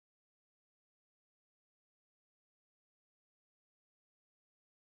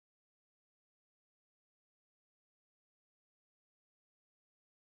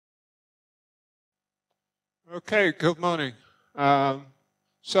Okay, good morning.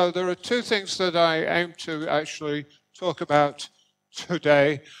 So there are two things that I aim to actually talk about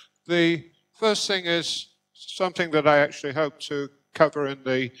today. The first thing is something that I actually hoped to cover in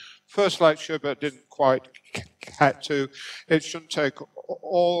the first lecture but didn't quite get to. It shouldn't take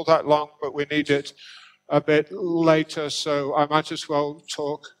all that long, but we need it a bit later, so I might as well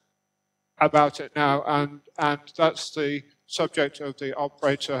talk about it now, and that's the subject of the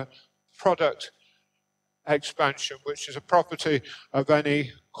operator product expansion, which is a property of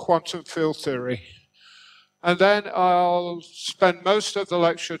any quantum field theory. And then I'll spend most of the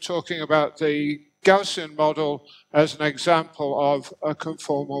lecture talking about the Gaussian model as an example of a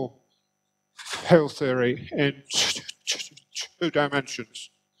conformal field theory in two dimensions.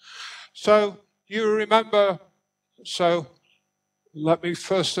 So you remember, so let me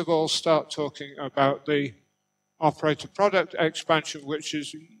first of all start talking about the operator product expansion, which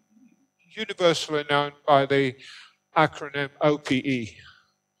is universally known by the acronym OPE.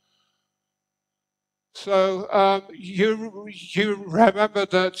 So you remember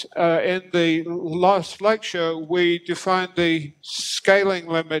that in the last lecture we defined the scaling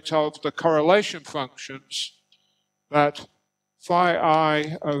limit of the correlation functions, that phi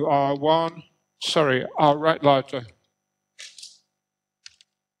I of R1, sorry, I'll write later.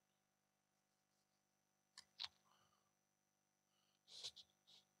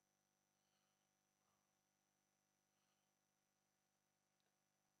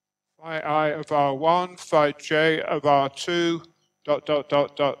 Phi I of R1, phi j of R2, ...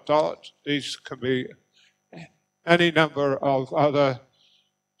 These can be any number of other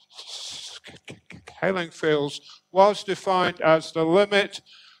scaling fields, was defined as the limit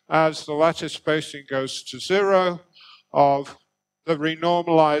as the lattice spacing goes to 0 of the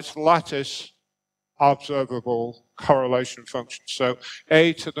renormalized lattice observable correlation function. So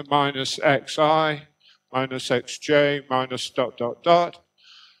a to the minus xi minus xj minus ...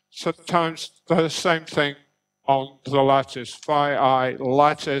 Sometimes the same thing on the lattice, phi I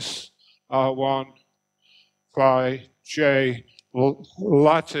lattice R1, phi j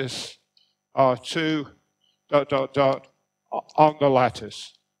lattice R2, ... on the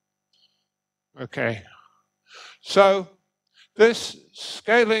lattice. Okay. So this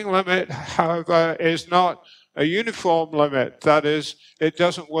scaling limit, however, is not a uniform limit. That is, it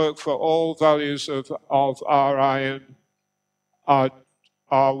doesn't work for all values of Ri and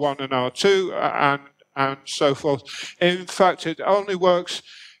R1 and R2 and so forth. In fact, it only works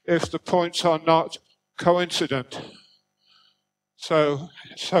if the points are not coincident. So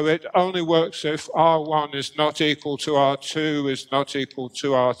it only works if R1 is not equal to R2, is not equal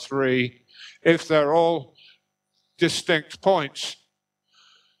to R3, if they're all distinct points.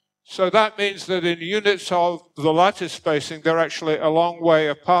 So that means that in units of the lattice spacing, they're actually a long way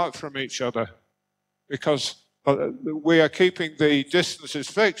apart from each other, because we are keeping the distances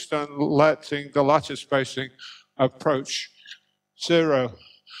fixed and letting the lattice spacing approach 0.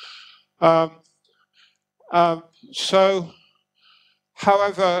 So,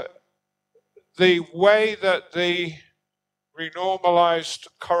 however, the way that the renormalized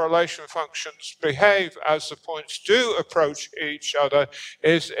correlation functions behave as the points do approach each other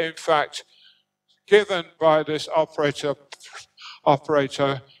is in fact given by this operator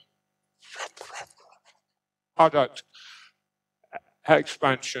product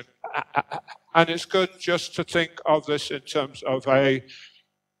expansion. And it's good just to think of this in terms of a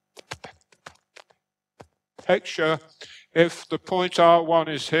picture. If the point R1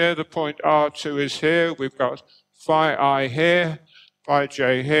 is here, the point R2 is here, we've got phi I here, phi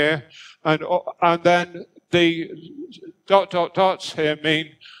j here, and then the ... dots here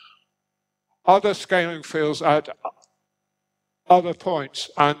mean other scaling fields at other points.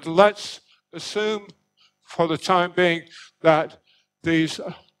 And let's assume for the time being that these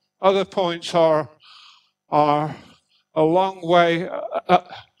other points are a long way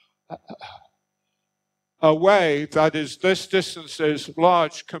away. That is, this distance is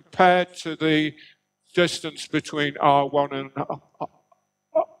large compared to the distance between R1 and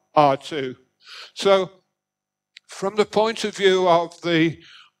R2. So from the point of view of the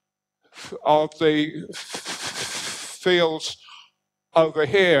fields over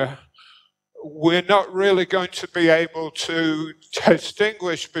here, we're not really going to be able to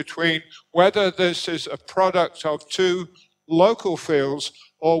distinguish between whether this is a product of two local fields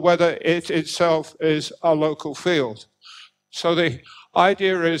or whether it itself is a local field. So the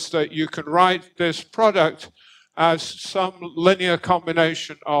idea is that you can write this product as some linear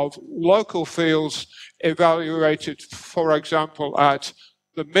combination of local fields evaluated, for example, at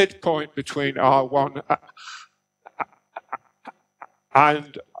the midpoint between R1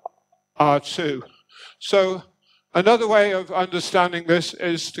 and R2. So another way of understanding this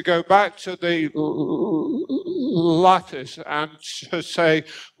is to go back to the lattice and to say,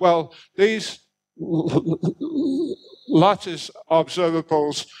 well, these lattice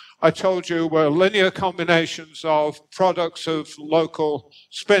observables, I told you, were linear combinations of products of local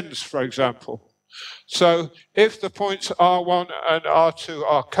spins, for example. So if the points R1 and R2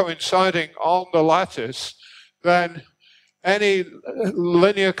 are coinciding on the lattice, then any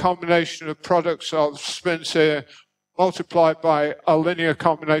linear combination of products of spins here multiplied by a linear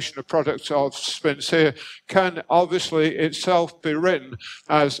combination of products of spins here can obviously itself be written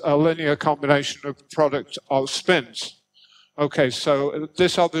as a linear combination of products of spins. Okay, so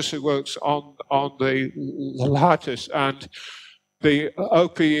this obviously works on the lattice, and the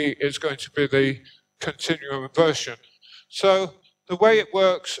OPE is going to be the continuum version. So the way it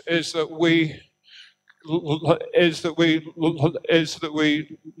works is that we look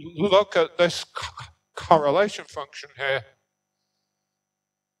at this correlation function here.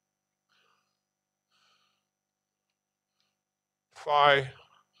 Phi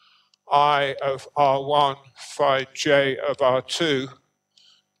I of R1, phi j of R2, ...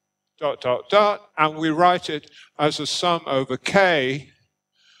 and we write it as a sum over k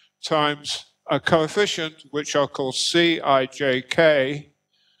times a coefficient, which I'll call Cijk,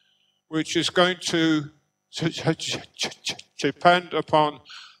 which is going to depend upon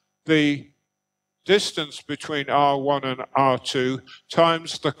the distance between R1 and R2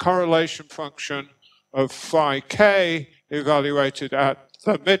 times the correlation function of phi k evaluated at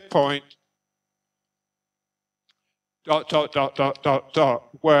the midpoint, ...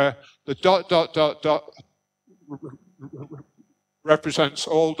 where the ... represents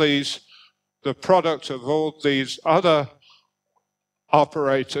all these, the product of all these other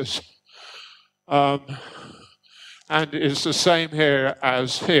operators, and is the same here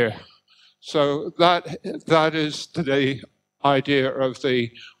as here. So that is the idea of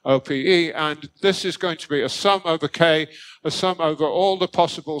the OPE, and this is going to be a sum over k, a sum over all the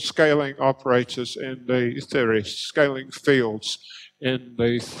possible scaling operators in the theory, scaling fields in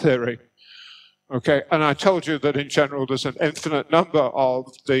the theory. Okay, and I told you that in general there's an infinite number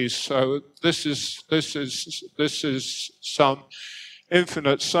of these, so this is some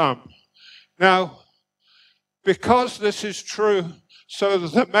infinite sum. Now, because this is true, so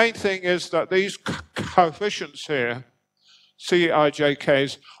the main thing is that these coefficients here,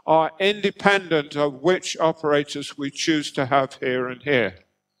 Cijks, are independent of which operators we choose to have here and here.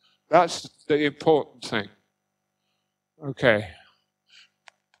 That's the important thing. Okay.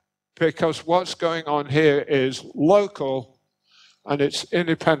 Because what's going on here is local, and it's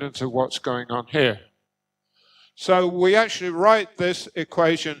independent of what's going on here. So we actually write this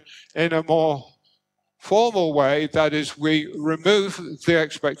equation in a more formal way, that is, we remove the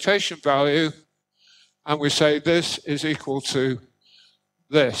expectation value, and we say this is equal to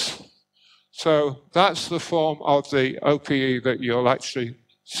this. So that's the form of the OPE that you'll actually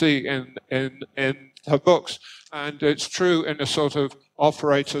see in the books. And it's true in a sort of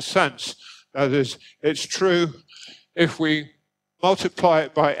operator sense. That is, it's true if we multiply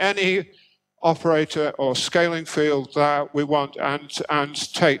it by any operator or scaling field that we want and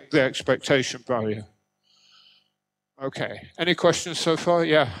take the expectation value. Okay, any questions so far?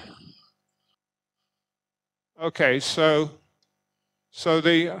 Yeah. Okay, so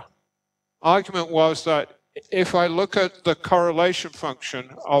the argument was that if I look at the correlation function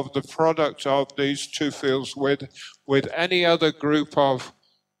of the product of these two fields with any other group of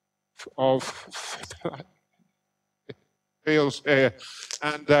fields here,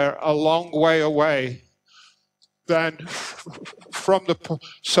 and they're a long way away, then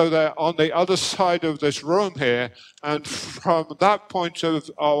so they're on the other side of this room here, and from that point of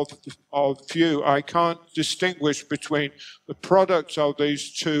view, I can't distinguish between the product of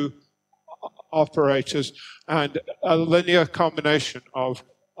these two operators and a linear combination of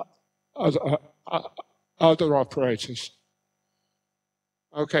other operators.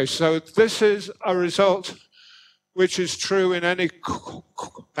 Okay, so this is a result which is true in any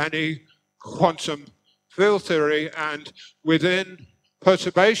quantum field theory, and within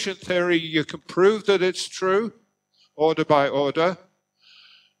perturbation theory you can prove that it's true, order by order,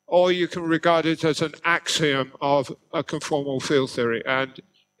 or you can regard it as an axiom of a conformal field theory. And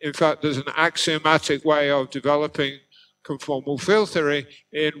in fact, there's an axiomatic way of developing conformal field theory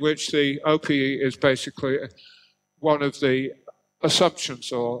in which the OPE is basically one of the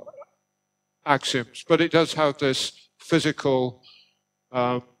assumptions or axioms, but it does have this physical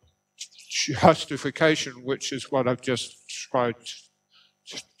justification, which is what I've just tried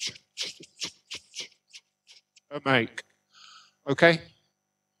to make. Okay?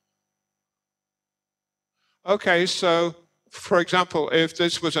 Okay, so for example, if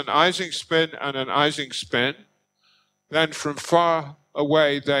this was an Ising spin and an Ising spin, then from far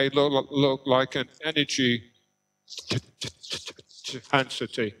away they look like an energy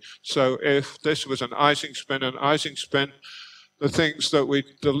density. So if this was an Ising spin and Ising spin, the things that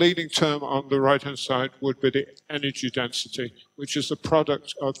the leading term on the right-hand side would be the energy density, which is the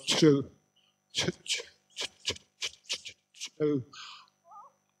product of two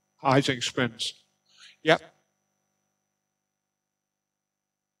Ising spins. Yep.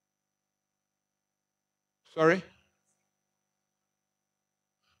 Sorry?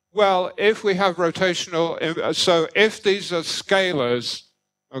 Well, if we have rotational, so if these are scalars,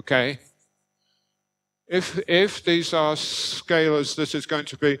 okay, if these are scalars, this is going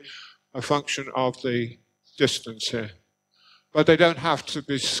to be a function of the distance here. But they don't have to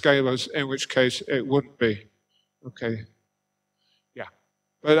be scalars, in which case it wouldn't be. Okay. Yeah.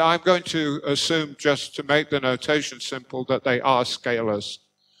 But I'm going to assume, just to make the notation simple, that they are scalars.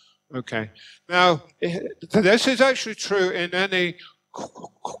 Okay. Now, this is actually true in any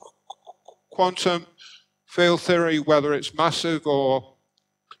quantum field theory, whether it's massive or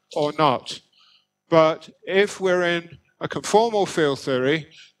not. But if we're in a conformal field theory,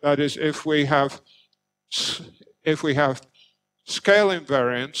 that is, if we have scale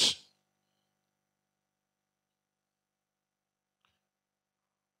invariance,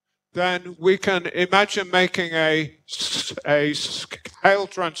 then we can imagine making a scale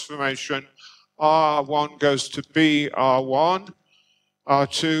transformation. R1 goes to B R1,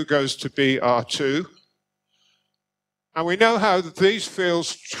 R2 goes to B R2. And we know how these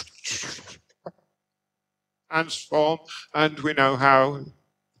fields transform, and we know how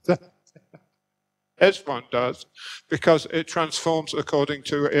this one does, because it transforms according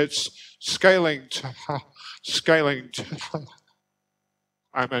to its scaling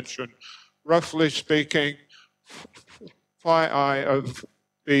dimension. Roughly speaking, phi I of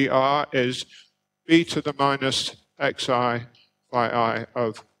BR is B to the minus xi phi I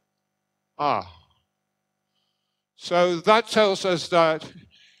of R. So that tells us that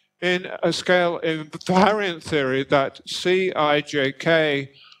in a scale invariant theory, that Cijk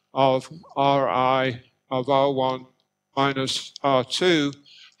of Ri of R1 minus R2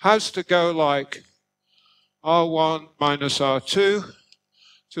 has to go like R1 minus R2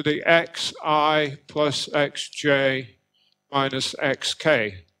 to the xi plus xj minus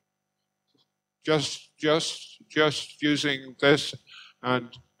xk. Just using this and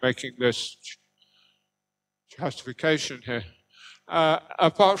making this justification here.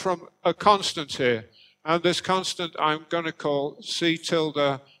 Apart from a constant here, and this constant I'm going to call C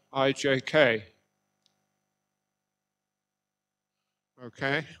tilde ijk.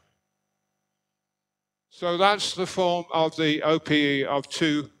 Okay? So that's the form of the OPE of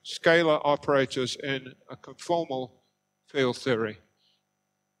two scalar operators in a conformal field theory.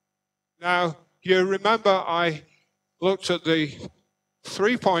 Now, you remember I looked at the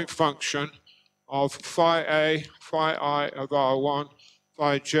three-point function of phi A, phi I of R1,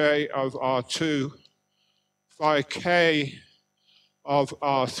 phi J of R2, phi K of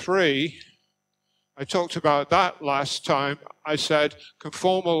R3. I talked about that last time. I said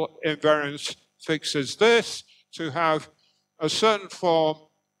conformal invariance fixes this to have a certain form,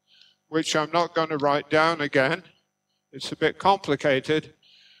 which I'm not going to write down again. It's a bit complicated,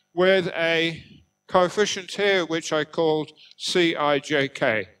 with a coefficient here, which I called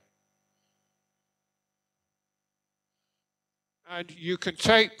Cijk. And you can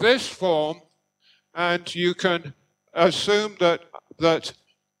take this form and you can assume that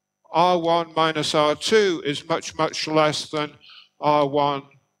R1 minus R2 is much, much less than R1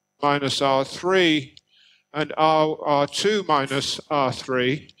 minus R3 and R2 minus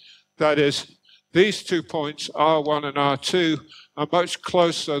R3. That is, these 2 points, R1 and R2, are much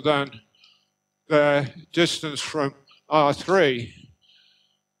closer than the distance from R3.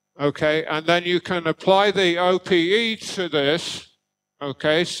 Okay, and then you can apply the OPE to this.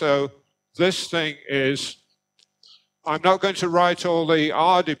 Okay, so this thing is, I'm not going to write all the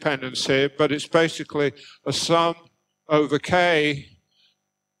R dependence here, but it's basically a sum over K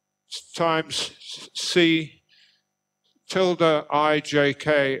times C tilde ijk.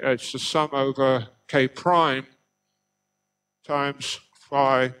 It's the sum over K prime times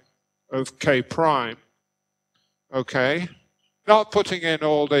phi of K prime. Okay? Not putting in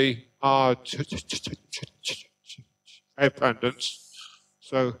all the R dependence.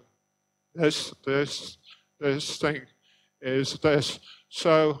 So this thing is this.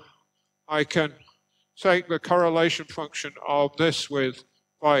 So I can take the correlation function of this with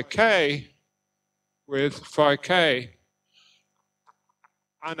phi k,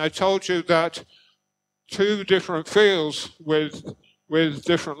 and I told you that two different fields with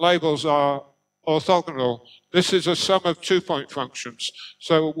different labels are orthogonal. This is a sum of 2-point functions.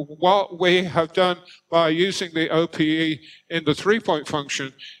 So what we have done by using the OPE in the 3-point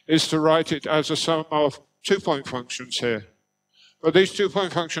function is to write it as a sum of 2-point functions here. But these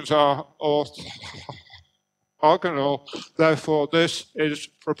 2-point functions are orthogonal, therefore this is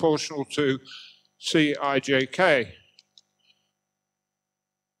proportional to Cijk.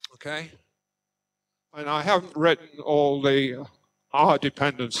 Okay? And I haven't written all the R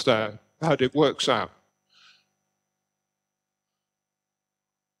dependence there, but it works out.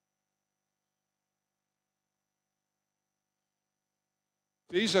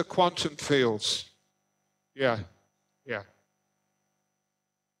 These are quantum fields. Yeah.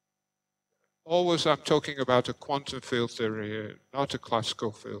 Always I'm talking about a quantum field theory here, not a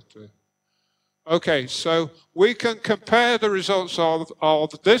classical field theory. Okay, so we can compare the results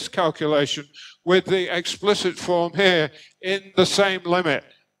of this calculation with the explicit form here in the same limit.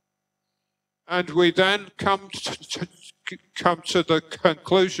 And we then come to the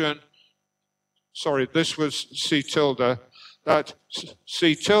conclusion, sorry, this was C tilde, that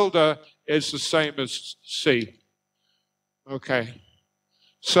C tilde is the same as C. Okay,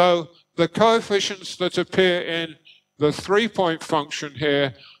 so the coefficients that appear in the 3-point function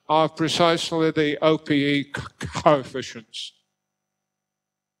here are precisely the OPE coefficients.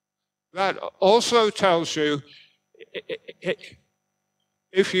 That also tells you,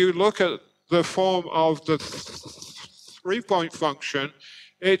 if you look at the form of the 3-point function,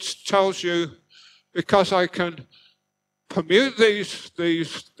 it tells you, because I can commute these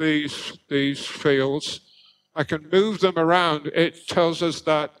fields, I can move them around. It tells us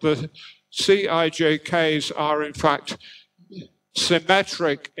that the Cijks are in fact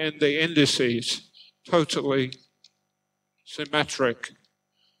symmetric in the indices, totally symmetric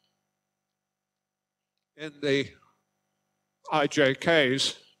in the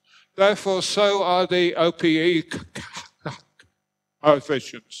IJKs. Therefore, so are the OPE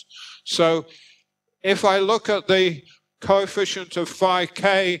coefficients. So if I look at the coefficient of phi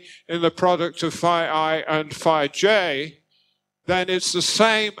k in the product of phi I and phi j, then it's the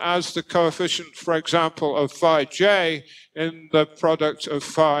same as the coefficient, for example, of phi j in the product of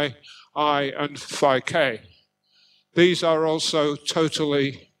phi I and phi k. These are also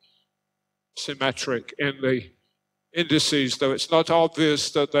totally symmetric in the indices, though it's not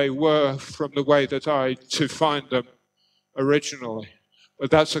obvious that they were from the way that I defined them originally. But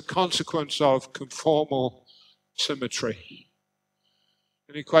that's a consequence of conformal symmetry.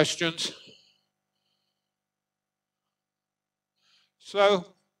 Any questions?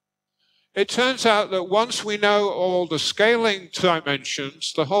 So it turns out that once we know all the scaling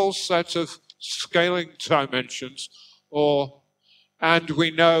dimensions, the whole set of scaling dimensions, and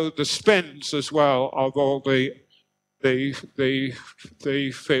we know the spins as well of all the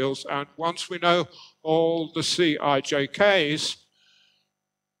fields, and once we know all the Cijks,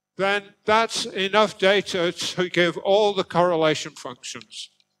 then that's enough data to give all the correlation functions.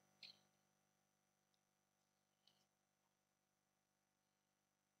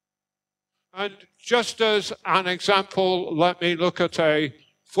 And just as an example, let me look at a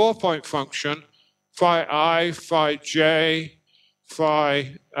 4-point function, phi I, phi j,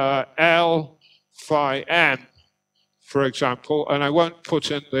 phi L, phi m, for example. And I won't put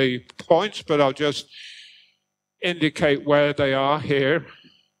in the points, but I'll just indicate where they are here.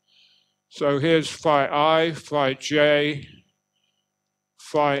 So here's phi I, phi j,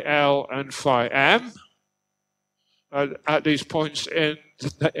 phi L, and phi m at these points in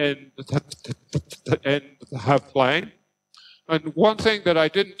the plane. And one thing that I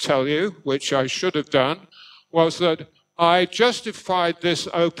didn't tell you, which I should have done, was that I justified this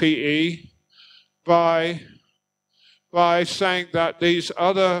OPE by saying that these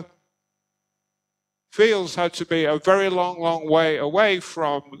other fields had to be a very long way away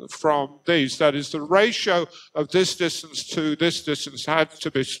from these. That is, the ratio of this distance to this distance had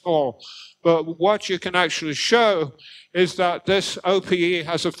to be small. But what you can actually show is that this OPE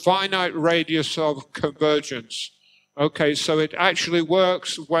has a finite radius of convergence. Okay, so it actually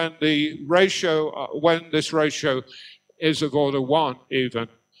works when the ratio, when this ratio is of order 1 even.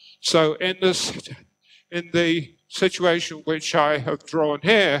 So in the situation which I have drawn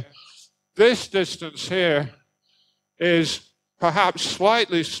here, this distance here is perhaps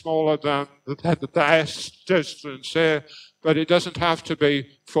slightly smaller than the S distance here, but it doesn't have to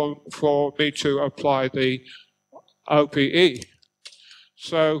be for me to apply the OPE.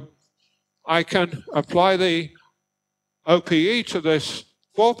 So I can apply the OPE to this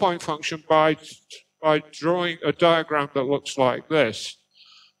 4-point function by drawing a diagram that looks like this.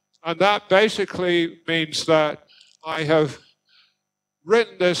 And that basically means that I have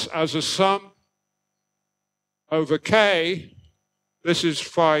written this as a sum over k. This is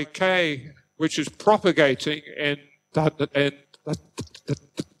phi k, which is propagating in the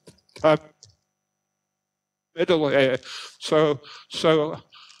middle here. So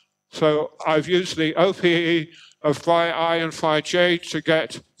I've used the OPE of phi I and phi j to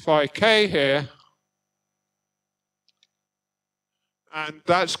get phi k here. And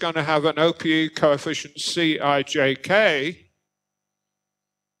that's going to have an OPE coefficient Cijk.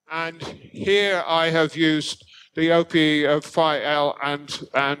 And here I have used the OPE of phi L and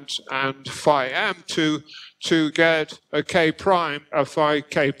phi M to get a K prime, a phi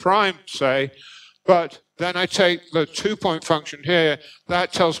K prime, say. But then I take the 2-point function here.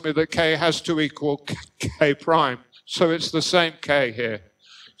 That tells me that K has to equal K prime. So it's the same K here.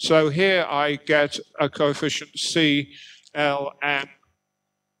 So here I get a coefficient C, L, M,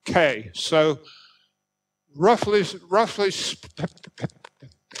 K. So roughly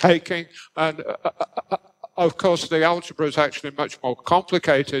speaking, and of course the algebra is actually much more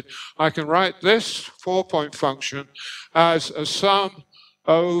complicated, I can write this 4-point function as a sum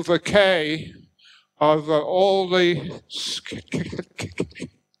over K over all the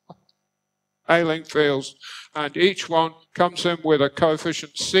scaling fields, and each one comes in with a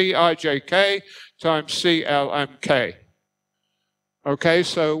coefficient Cijk times CLMK. Okay,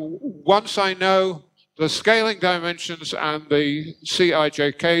 so once I know the scaling dimensions and the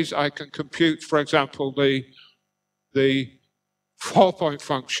Cijks, I can compute, for example, the 4-point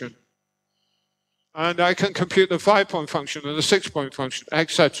function. And I can compute the 5-point function and the 6-point function,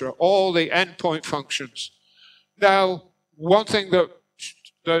 etc. All the n-point functions. Now, one thing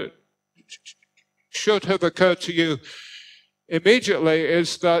that should have occurred to you immediately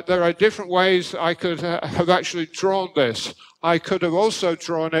is that there are different ways I could have actually drawn this. I could have also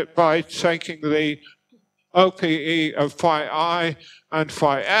drawn it by taking the OPE of phi I and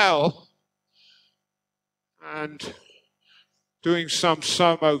phi L and doing some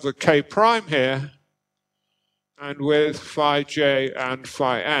sum over K prime here, and with phi J and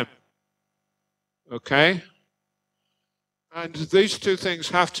phi M. Okay? And these two things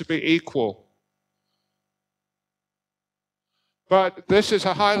have to be equal. But this is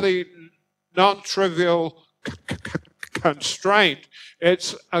a highly non-trivial constraint.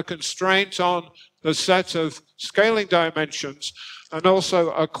 It's a constraint on the set of scaling dimensions and also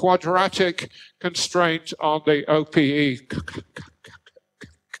a quadratic constraint on the OPE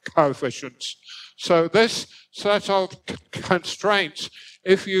coefficients. So this set of constraints,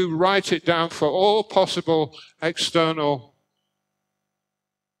 if you write it down for all possible external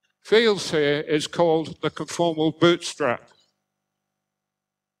fields here, is called the conformal bootstrap.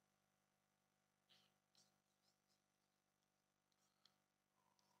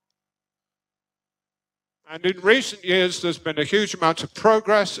 And in recent years, there's been a huge amount of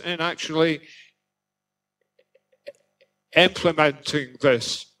progress in actually implementing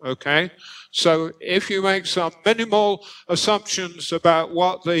this, okay? So if you make some minimal assumptions about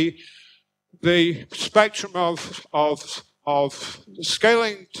what the spectrum of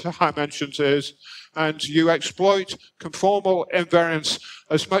scaling dimensions is, and you exploit conformal invariance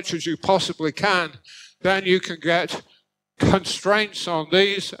as much as you possibly can, then you can get constraints on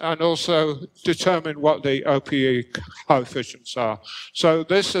these and also determine what the OPE coefficients are. So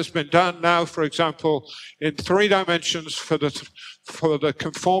this has been done now, for example, in 3 dimensions for the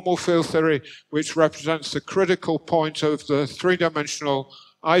conformal field theory, which represents the critical point of the 3-dimensional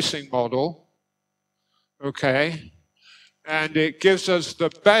Ising model. Okay, and it gives us the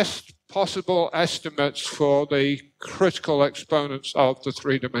best possible estimates for the critical exponents of the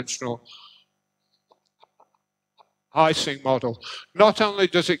 3-dimensional Ising model. Not only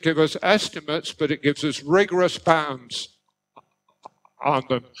does it give us estimates, but it gives us rigorous bounds on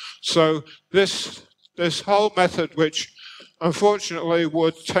them. So this whole method, which unfortunately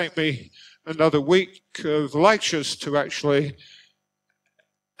would take me another week of lectures to actually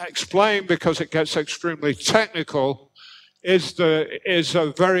explain because it gets extremely technical, is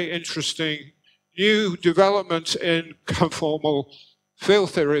a very interesting new development in conformal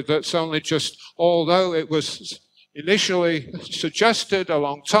field theory that's only just, although it was initially suggested a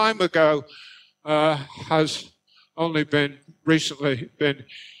long time ago, has only recently been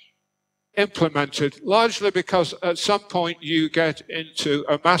implemented, largely because at some point you get into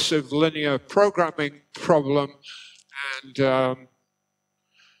a massive linear programming problem, and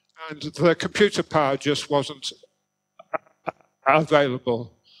the computer power just wasn't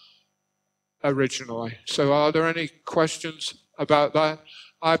available originally. So are there any questions about that?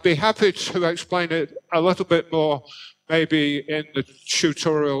 I'd be happy to explain it a little bit more, maybe in the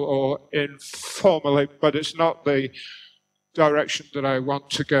tutorial or informally, but it's not the direction that I want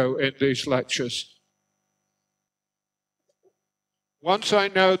to go in these lectures. Once I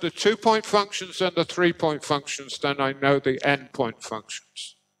know the 2-point functions and the 3-point functions, then I know the n-point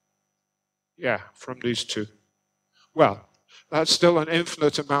functions. Yeah, from these two. Well, that's still an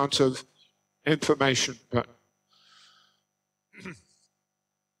infinite amount of information, but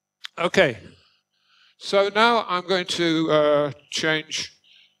okay. So now I'm going to change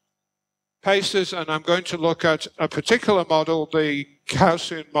paces, and I'm going to look at a particular model, the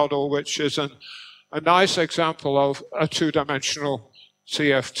Gaussian model, which is a nice example of a two-dimensional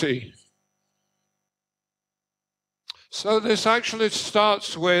CFT. So this actually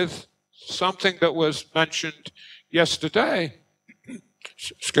starts with something that was mentioned yesterday,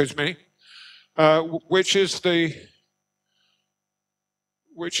 excuse me, which is the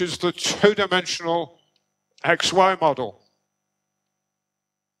two-dimensional XY model.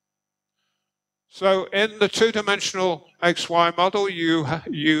 So in the two-dimensional XY model, you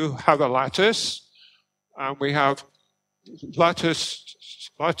have a lattice, and we have lattice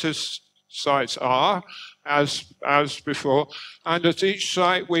sites R as before, and at each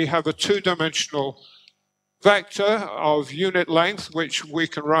site we have a two-dimensional vector of unit length, which we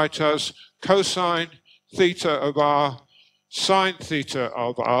can write as cosine theta of R sine theta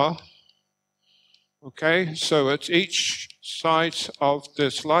of R. Okay, so at each side of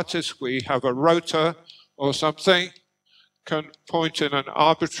this lattice we have a rotor or something can point in an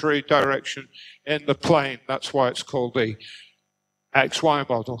arbitrary direction in the plane. That's why it's called the XY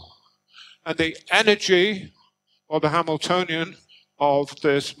model. And the energy, or the Hamiltonian of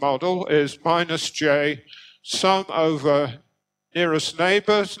this model, is minus J sum over nearest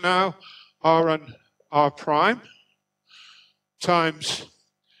neighbors now, R and R prime, times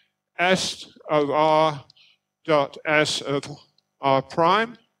S of R dot S of R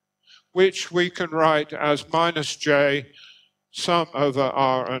prime, which we can write as minus J sum over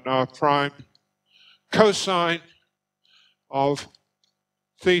R and R prime cosine of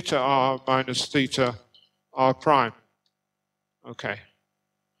theta R minus theta R prime. Okay.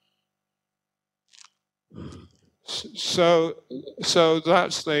 So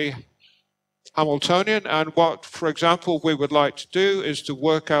that's the Hamiltonian, and what, for example, we would like to do is to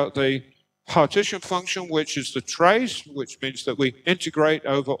work out the partition function, which is the trace, which means that we integrate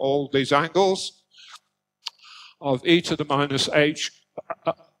over all these angles of e to the minus h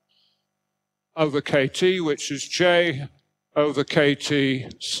over kt, which is j over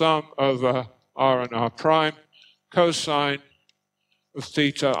kt sum over r and r prime cosine of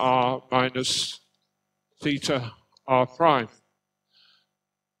theta r minus theta r prime.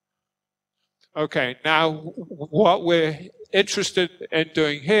 Okay, now what we're interested in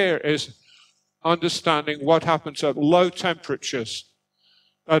doing here is understanding what happens at low temperatures.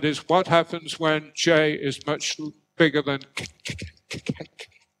 That is, what happens when J is much bigger than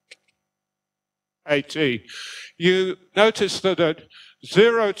AT. You notice that at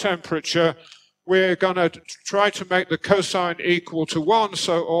 0 temperature, we're going to try to make the cosine equal to 1,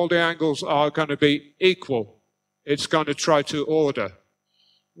 so all the angles are going to be equal. It's going to try to order.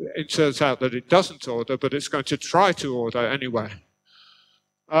 It turns out that it doesn't order, but it's going to try to order anyway.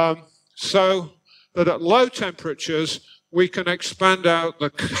 So that at low temperatures, we can expand out the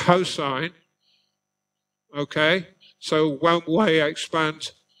cosine. Okay, so when we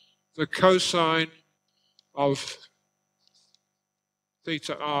expand the cosine of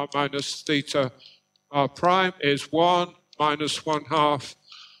theta r minus theta r prime is 1 minus 1/2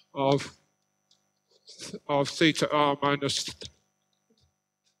 of theta r minus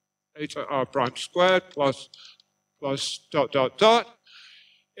theta r prime squared plus dot dot dot.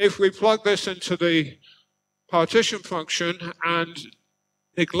 If we plug this into the partition function and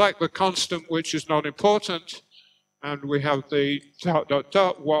neglect the constant, which is not important, and we have the dot dot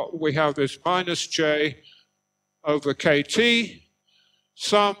dot, what we have is minus j over kt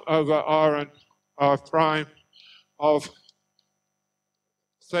sum over r and r prime of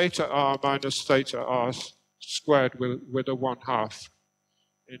theta r minus theta r squared with a 1/2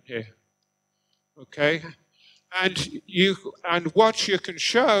 in here. Okay, and what you can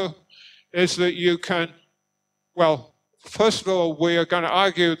show is that you can, well, first of all, we are going to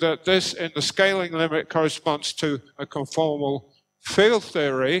argue that this in the scaling limit corresponds to a conformal field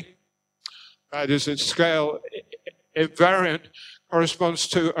theory. That is, its scale invariant corresponds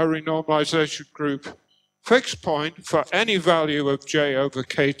to a renormalization group fixed point for any value of j over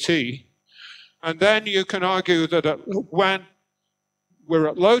kt. And then you can argue that when we're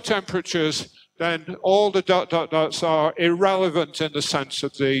at low temperatures, then all the dot dot dots are irrelevant in the sense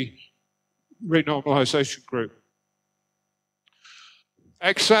of the renormalization group.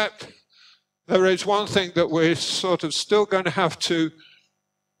 except there is one thing that we're sort of still going to have to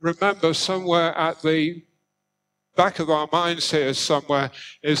remember somewhere at the back of our minds here somewhere,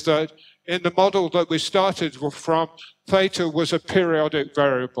 is that in the model that we started from, theta was a periodic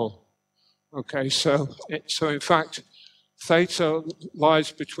variable. Okay, so in fact, theta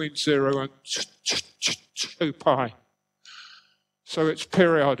lies between 0 and 2 pi. So it's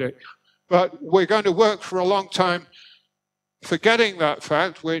periodic. But we're going to work for a long time forgetting that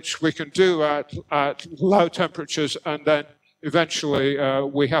fact, which we can do at low temperatures, and then eventually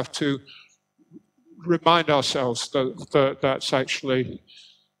we have to remind ourselves that that's actually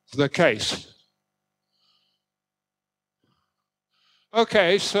the case.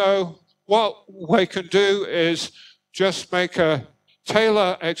 Okay, so what we can do is just make a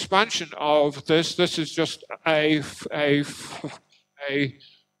Taylor expansion of this. This is just a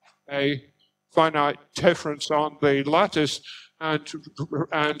finite difference on the lattice,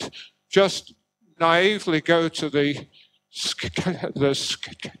 and just naively go to the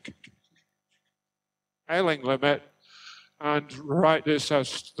scaling limit and write this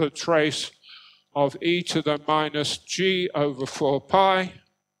as the trace of e to the minus g over 4 pi,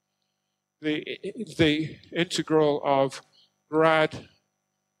 the integral of grad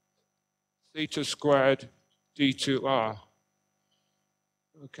theta squared d2r.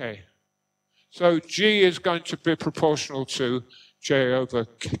 Okay, so g is going to be proportional to j over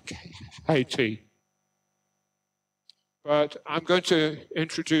kt. But I'm going to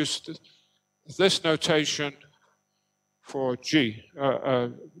introduce this notation for g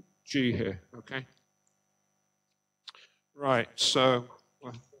here, okay? Right, so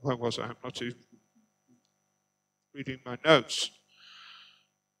where was I? I'm not even reading my notes.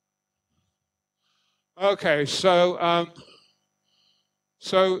 Okay, so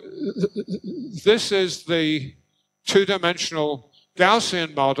this is the two-dimensional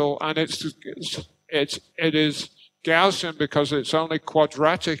Gaussian model, and it is Gaussian because it's only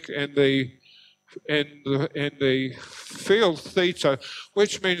quadratic in the field theta,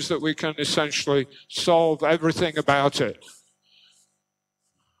 which means that we can essentially solve everything about it.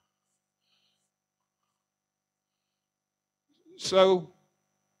 So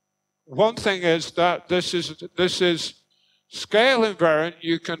one thing is that this is scale invariant.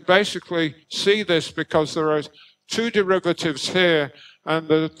 You can basically see this because there are two derivatives here, and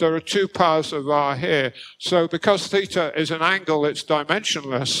there are two powers of r here. So because theta is an angle, it's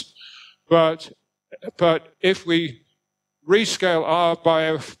dimensionless. But if we rescale r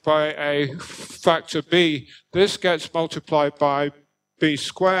by a factor b, this gets multiplied by b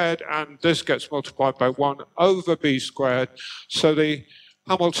squared, and this gets multiplied by 1 over b squared. So the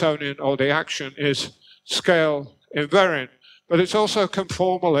Hamiltonian, or the action, is scale invariant, but it's also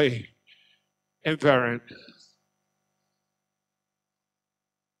conformally invariant.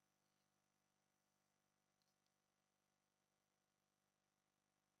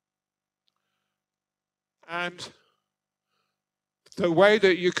 And the way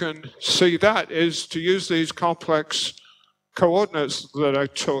that you can see that is to use these complex coordinates that I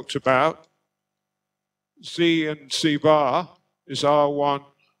talked about. Z and Z bar is R1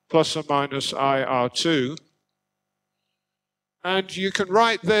 plus or minus I R2. And you can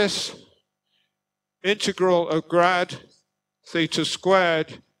write this integral of grad theta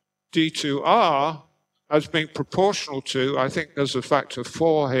squared d2r as being proportional to, I think there's a factor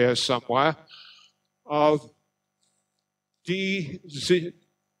 4 here somewhere, of d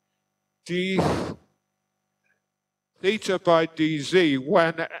theta by dz.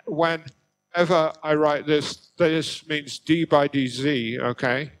 Whenever I write this, this means d by dz,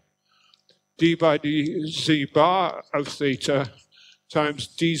 okay? D by dz bar of theta times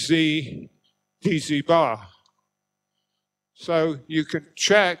dz bar. So you can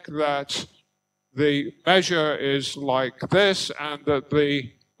check that the measure is like this, and that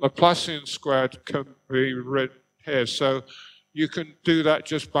the Laplacian squared can be written here. So you can do that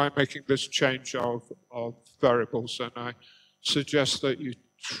just by making this change of variables, and I suggest that you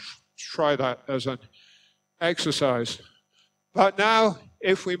try that as an exercise. But now,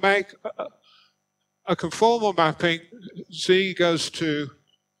 if we make a conformal mapping, z goes to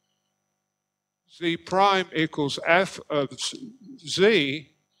z prime equals f of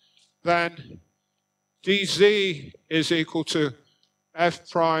z, then dz is equal to f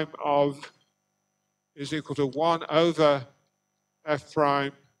prime of, is equal to 1 over f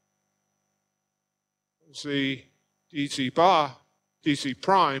prime z dz bar, dz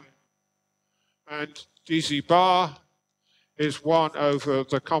prime, and dz bar is 1 over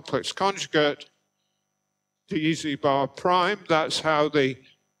the complex conjugate dz bar prime. That's how the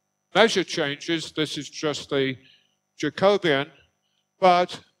measure changes. This is just the Jacobian.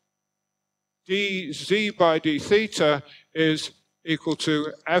 but dz by d theta is equal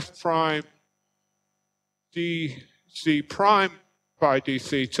to f prime dz prime by d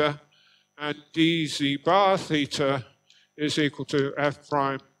theta, and dz bar theta is equal to f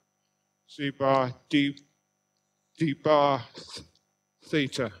prime z bar d bar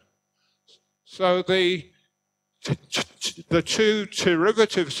theta. So the two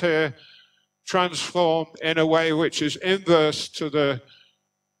derivatives here transform in a way which is inverse to the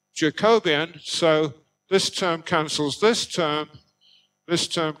Jacobian. So this term cancels this term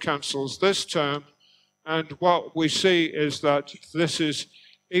cancels this term, and what we see is that this is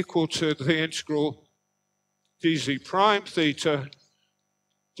equal to the integral dz prime theta,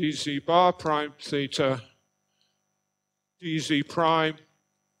 dz bar prime theta, dz prime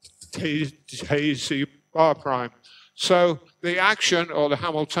dz bar prime. So the action, or the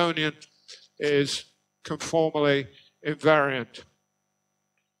Hamiltonian, is conformally invariant.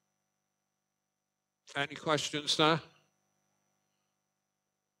 Any questions there?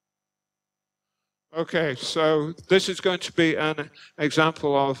 Okay, so this is going to be an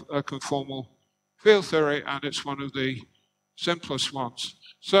example of a conformal field theory, and it's one of the simplest ones.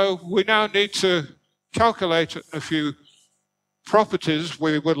 So we now need to calculate a few properties.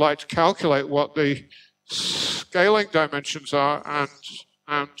 We would like to calculate what the scaling dimensions are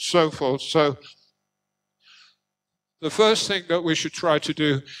and so forth. So the first thing that we should try to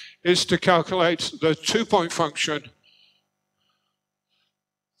do is to calculate the two-point function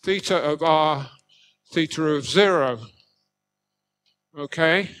theta of r, theta of 0.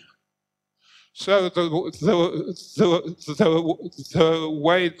 Okay? So the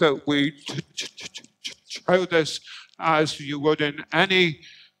way that we show this, as you would in any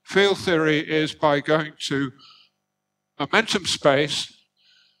field theory, is by going to momentum space.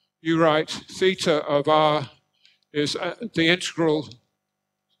 You write theta of r is the integral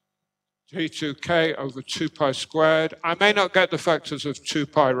t2k over 2 pi squared. I may not get the factors of 2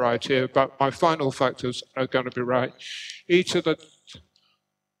 pi right here, but my final factors are going to be right. E to the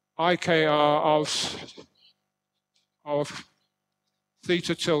ikr of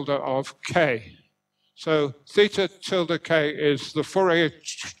theta tilde of k. So theta tilde k is the Fourier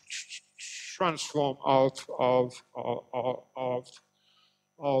transform of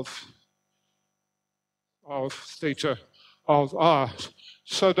theta of r.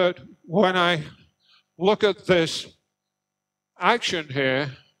 So that when I look at this action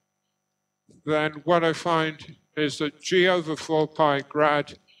here, then what I find is that g over 4 pi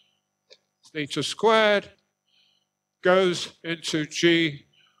grad theta squared goes into g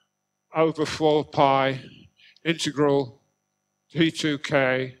over 4 pi integral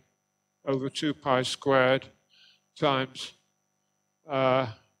t2k over 2 pi squared times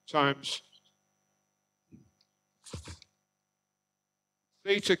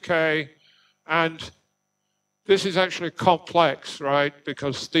theta k, and this is actually complex, right?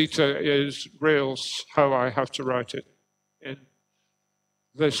 Because theta is real, so I have to write it in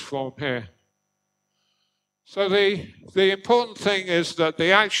this form here. So the important thing is that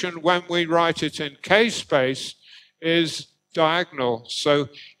the action, when we write it in k space, is diagonal. So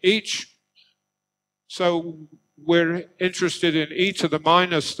we're interested in e to the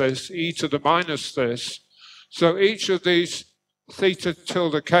minus this, e to the minus this. So each of these theta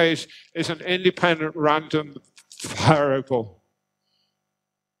tilde k's is an independent random variable.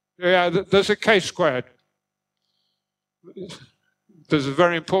 Yeah, there's a k squared. There's a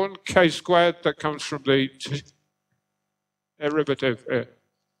very important k squared that comes from the derivative here.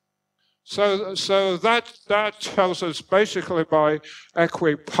 So that tells us basically by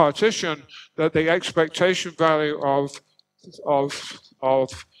equipartition that the expectation value of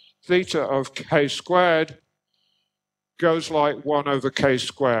theta of k squared goes like 1 over k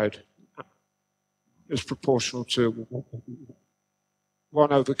squared. Is proportional to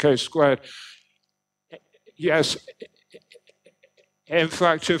 1 over k squared. Yes, in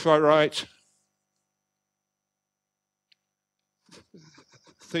fact, if I write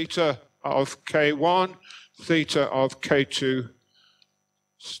theta of k1, theta of k2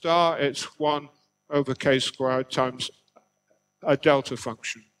 star, it's 1 over k squared times a delta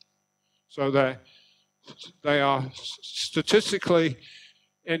function. So they are statistically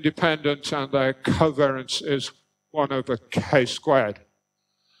independent, and their covariance is 1 over k squared.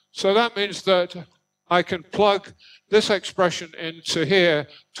 So that means that I can plug this expression into here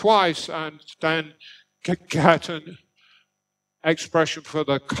twice and then get an expression for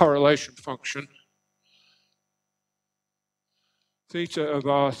the correlation function. Theta of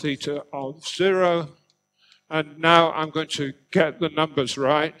r, theta of 0. And now I'm going to get the numbers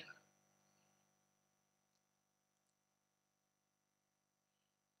right.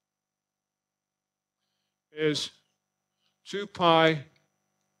 is 2 pi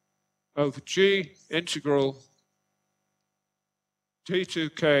over g integral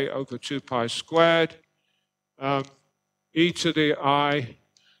d2k over 2 pi squared e to the I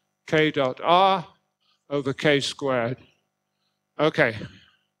k dot r over k squared. Okay.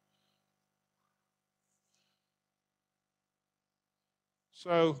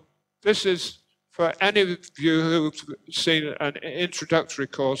 So this is for any of you who've seen an introductory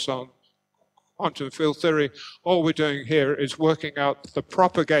course on quantum field theory. All we're doing here is working out the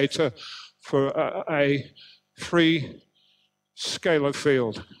propagator for a free scalar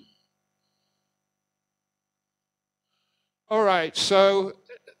field. All right, so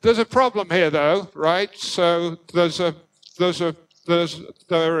there's a problem here, though, right? So there is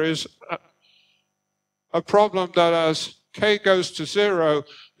a problem that as k goes to 0,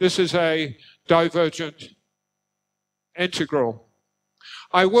 this is a divergent integral.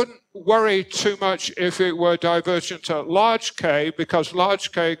 I wouldn't worry too much if it were divergent at large k, because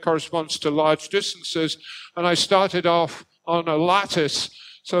large k corresponds to large distances, and I started off on a lattice,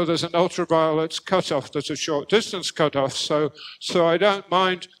 so there's an ultraviolet cutoff, there's a short distance cutoff, so I don't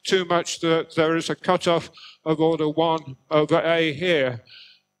mind too much that there is a cutoff of order 1 over a here.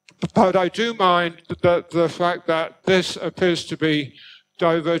 But I do mind that the fact that this appears to be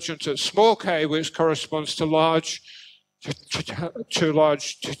divergent at small k, which corresponds to large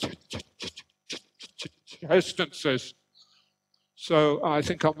distances. So I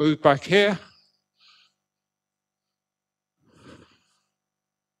think I'll move back here.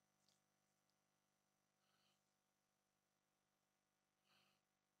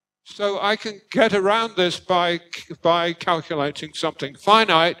 So I can get around this by calculating something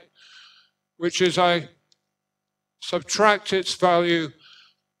finite, which is I subtract its value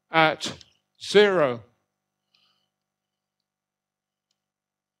at 0.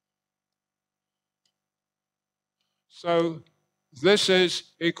 So this is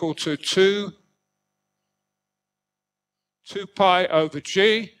equal to 2 pi over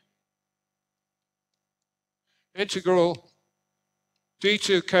g integral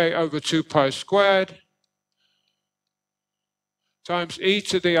d2k over 2 pi squared times e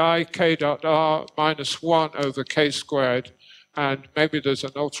to the I k dot r minus 1 over k squared, and maybe there's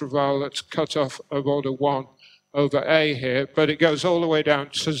an ultraviolet cutoff of order 1 over a here, but it goes all the way down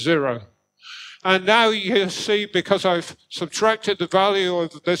to 0. And now you see, because I've subtracted the value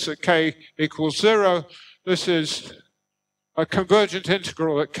of this at k equals 0, this is a convergent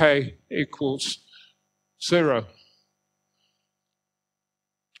integral at k equals 0.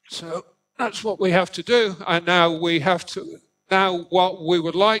 So that's what we have to do, and now what we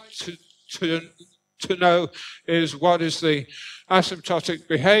would like to know is what is the asymptotic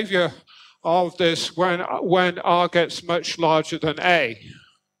behavior of this when r gets much larger than a.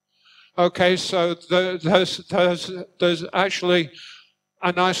 Okay, so there's actually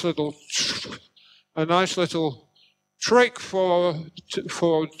a nice little trick for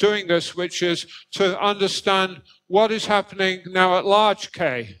doing this, which is to understand what is happening now at large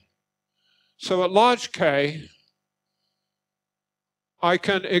k. So at large k, I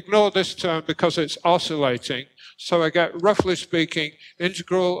can ignore this term because it's oscillating. So I get, roughly speaking,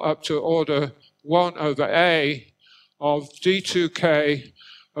 integral up to order 1 over a of d2k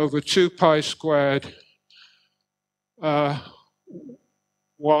over 2 pi squared 1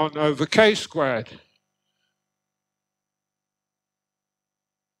 over k squared.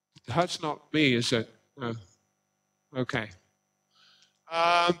 That's not me, is it? No. Okay.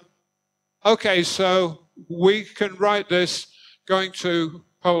 Okay, so we can write this going to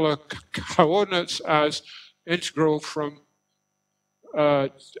polar coordinates as integral from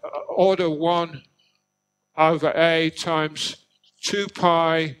order 1 over a times 2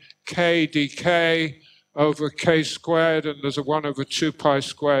 pi k dk over k squared, and there's a 1 over 2 pi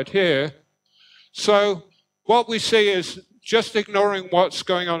squared here. So what we see is, just ignoring what's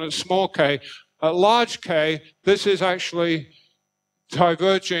going on at small k, at large k, this is actually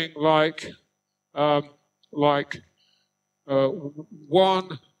diverging like 1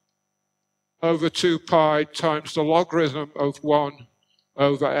 over 2 pi times the logarithm of 1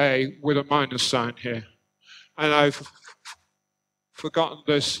 over a with a minus sign here. And I've forgotten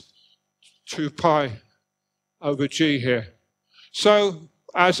this 2 pi over g here. So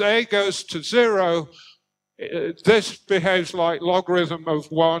as a goes to 0, this behaves like logarithm of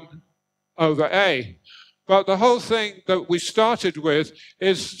 1 over a. But the whole thing that we started with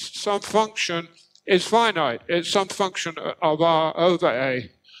is some function is finite. It's some function of r over a.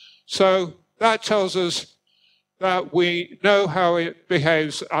 So that tells us that we know how it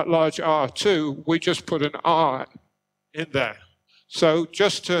behaves at large R2. We just put an R in there. So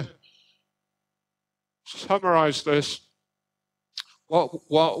just to summarize this,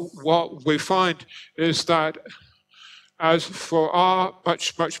 what we find is that as for R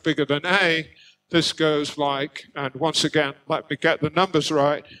much bigger than A, this goes like, and once again, let me get the numbers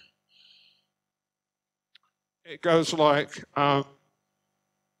right. It goes like 1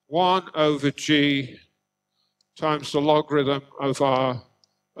 over G times the logarithm of R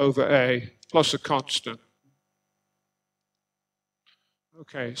over A plus a constant.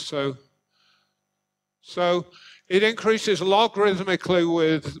 Okay, so it increases logarithmically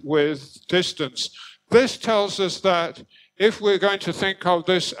with distance. This tells us that if we're going to think of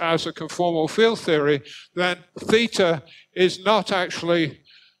this as a conformal field theory, then theta is not actually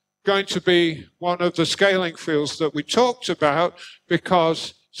going to be one of the scaling fields that we talked about,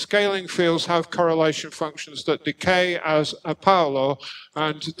 because scaling fields have correlation functions that decay as a power law,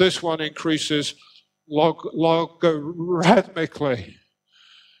 and this one increases logarithmically.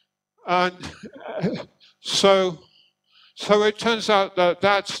 And so it turns out that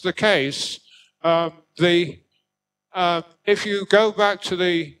that's the case. If you go back to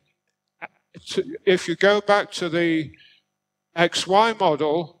the XY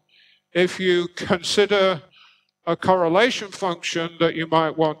model, if you consider a correlation function that you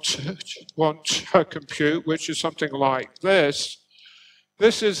might want to compute, which is something like this.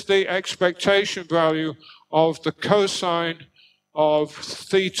 This is the expectation value of the cosine of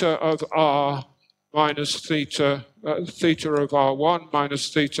theta of R minus theta of R1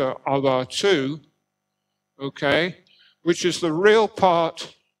 minus theta of R2, okay, which is the real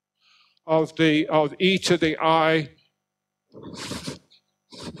part of e to the I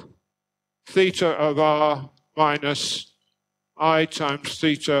theta of R minus I times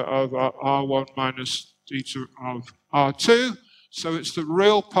theta of R1 minus theta of R2. So it's the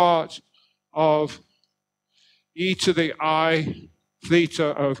real part of e to the I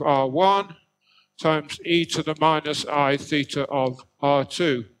theta of R1 times e to the minus I theta of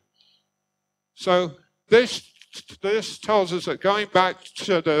R2. So this tells us that going back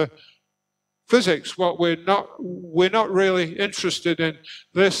to the physics, what we're not really interested in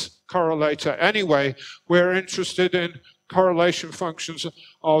this correlator anyway. We're interested in correlation functions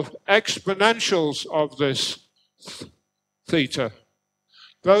of exponentials of this theta.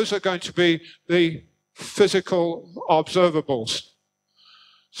 Those are going to be the physical observables.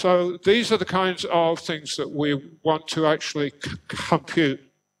 So these are the kinds of things that we want to actually compute.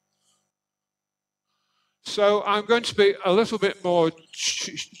 So I'm going to be a little bit more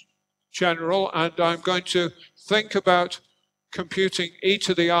general, and I'm going to think about computing e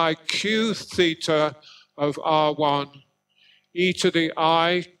to the I q theta of R1, e to the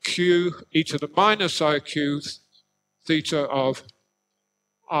I q, e to the minus I q theta of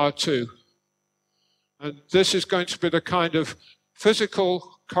R2. And this is going to be the kind of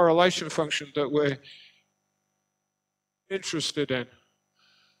physical correlation function that we're interested in.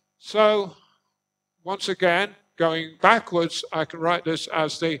 So, once again, going backwards, I can write this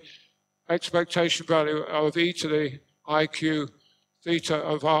as the expectation value of e to the IQ theta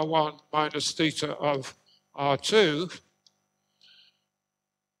of R1 minus theta of R2.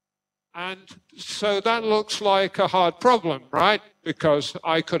 And so that looks like a hard problem, right? Because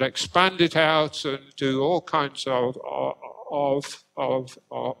I could expand it out and do all kinds of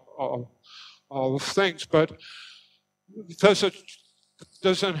things, but there's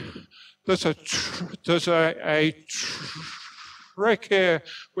a trick here,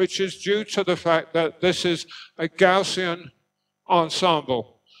 which is due to the fact that this is a Gaussian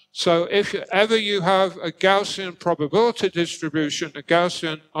ensemble. So if ever you have a Gaussian probability distribution, a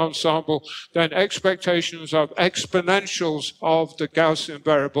Gaussian ensemble, then expectations of exponentials of the Gaussian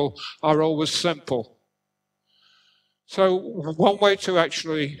variable are always simple. So one way to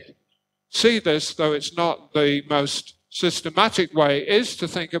actually see this, though it's not the most systematic way, is to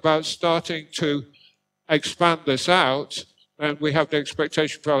think about starting to expand this out. And we have the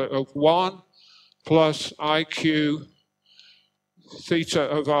expectation value of 1 plus IQ theta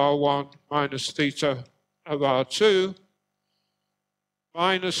of R1 minus theta of R2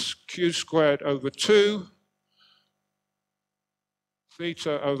 minus Q squared over 2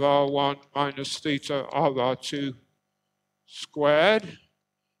 theta of R1 minus theta of R2 squared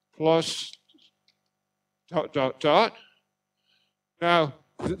plus ... Now,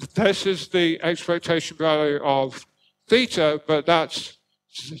 this is the expectation value of theta, but that's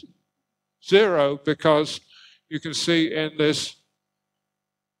 0 because you can see in this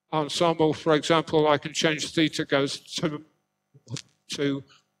ensemble, for example, I can change theta goes to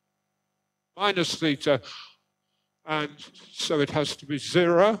minus theta, and so it has to be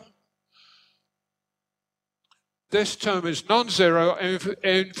 0. this term is non-zero.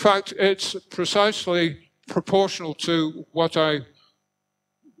 In fact, it's precisely proportional to what I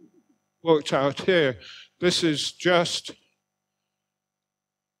worked out here. This is just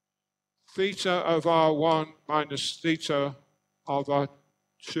theta of R1 minus theta of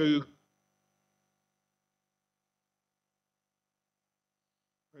R2.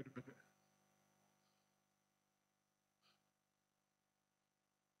 Wait a minute.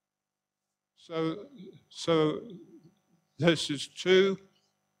 So this is 2.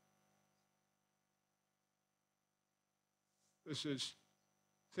 This is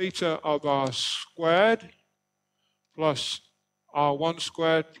theta of R squared plus R1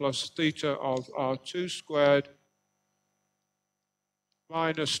 squared plus theta of R2 squared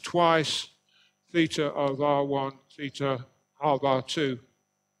minus twice theta of R1 theta of R2.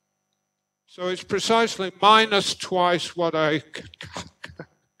 So it's precisely minus twice what I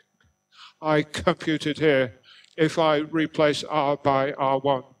computed here if I replace R by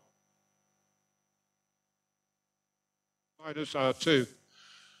R1 minus R2.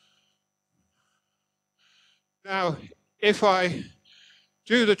 Now, if I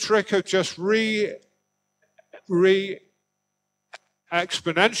do the trick of just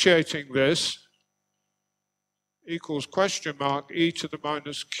exponentiating this, equals question mark e to the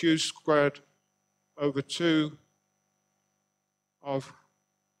minus q squared over 2 of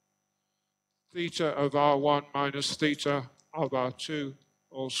theta of R1 minus theta of R2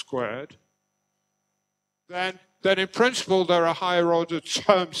 all squared, then in principle there are higher order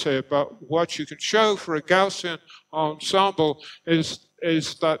terms here, but what you can show for a Gaussian ensemble is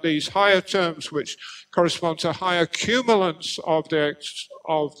that these higher terms, which correspond to higher cumulants of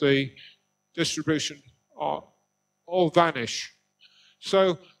the distribution, all vanish.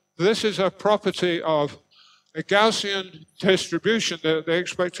 So this is a property of a Gaussian distribution. The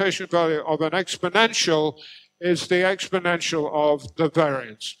expectation value of an exponential is the exponential of the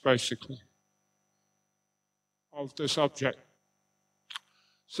variance, basically, of this object.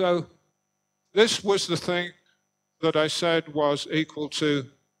 So this was the thing that I said was equal to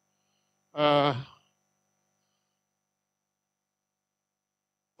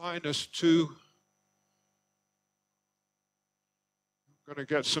minus 2. I'm going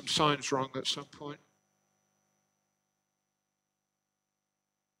to get some signs wrong at some point.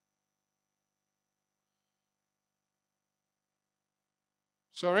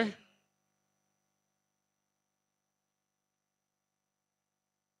 Sorry?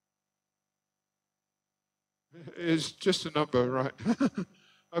 Is just a number, right?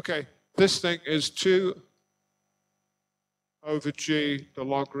 Okay, this thing is 2 over g, the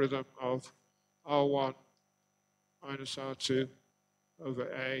logarithm of R1 minus R2 over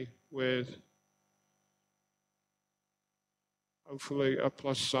A with hopefully a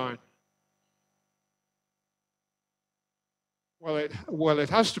plus sign. Well, it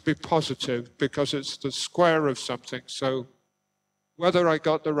has to be positive because it's the square of something. So whether I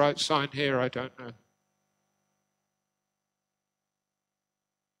got the right sign here, I don't know.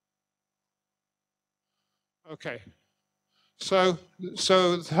 Okay. So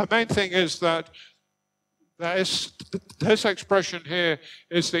the main thing is that this expression here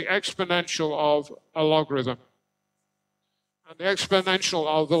is the exponential of a logarithm. And the exponential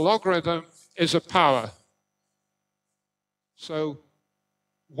of the logarithm is a power. So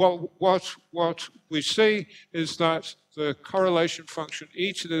what we see is that the correlation function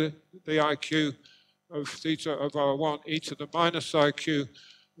e to the iq of theta of R1, e to the minus iq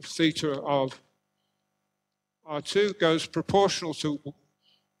of theta of R2 goes proportional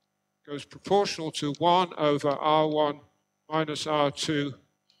to 1 over R1 minus R2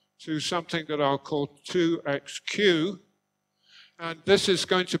 to something that I'll call 2xq. And this is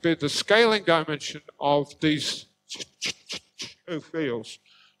going to be the scaling dimension of these two fields.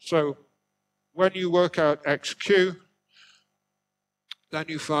 So when you work out xq, then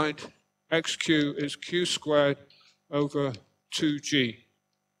you find xq is q squared over 2g.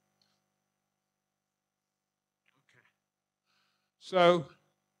 So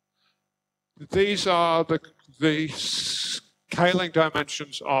these are the scaling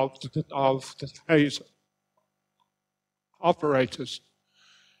dimensions of these operators.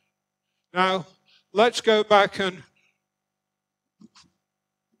 Now, let's go back and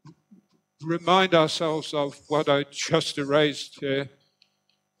remind ourselves of what I just erased here,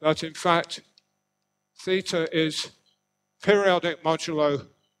 that in fact, theta is periodic modulo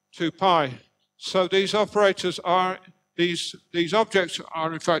 2 pi. So these operators are these objects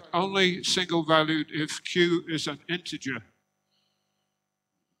are in fact only single valued if q is an integer.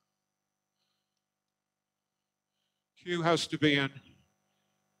 Q has to be an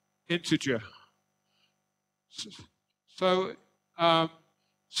integer. So,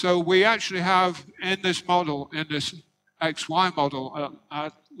 so we actually have in this model, in this XY model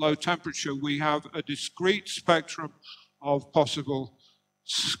at low temperature, we have a discrete spectrum of possible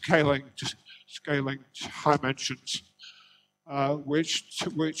scaling dimensions, which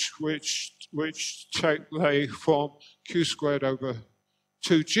they form q squared over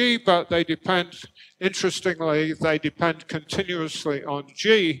 2g, but they depend, interestingly, they depend continuously on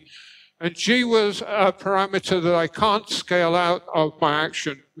g. And g was a parameter that I can't scale out of my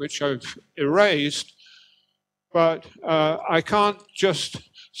action, which I've erased, but I can't just,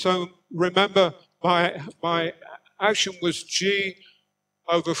 so remember my action was g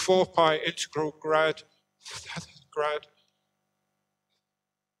over 4 pi integral grad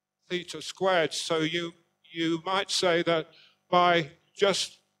theta squared. So you might say that by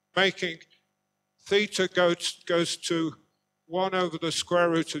just making theta goes to 1 over the square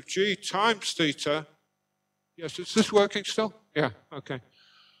root of g times theta. Yes, is this working still? Yeah, okay.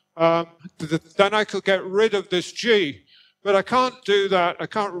 Then I could get rid of this g, but I can't do that. I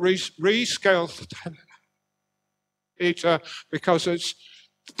can't rescale theta because it's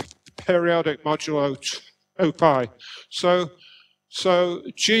periodic modulo 2 pi. So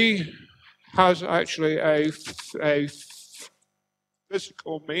g has actually a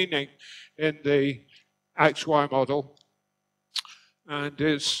physical meaning in the XY model, and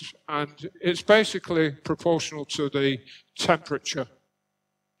it's basically proportional to the temperature.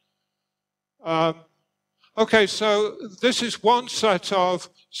 Okay, so this is one set of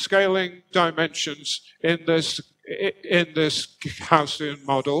scaling dimensions in this Gaussian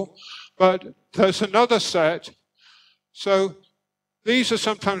model, but there's another set. So these are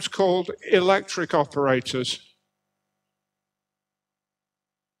sometimes called electric operators.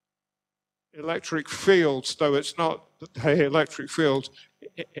 Electric fields, though it's not the electric field,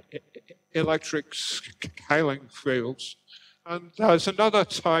 electric scaling fields. And there's another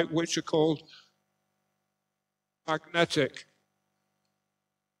type which are called magnetic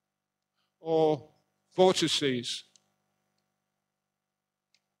or vortices.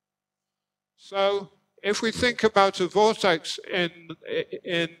 So if we think about a vortex in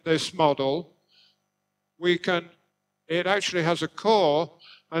this model, it actually has a core,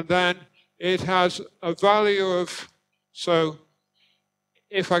 and then it has a value of, so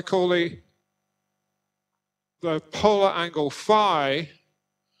if I call the polar angle phi,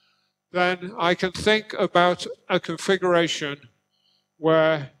 then I can think about a configuration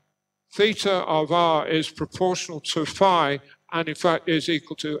where theta of r is proportional to phi, and in fact is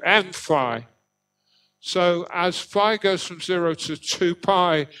equal to m phi. So as phi goes from 0 to 2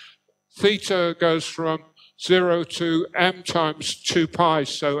 pi, theta goes from 0 to m times 2 pi,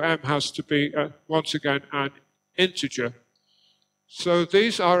 so m has to be, once again, an integer. So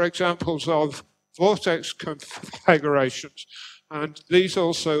these are examples of vortex configurations, and these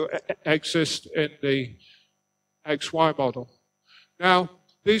also exist in the XY model. Now,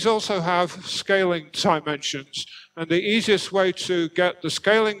 these also have scaling dimensions, and the easiest way to get the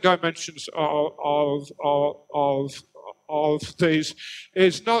scaling dimensions of these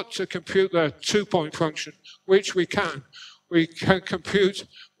is not to compute their two-point function, which we can. We can compute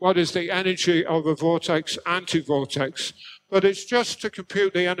what is the energy of a vortex anti-vortex, but it's just to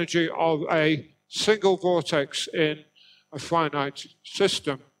compute the energy of a single vortex in a finite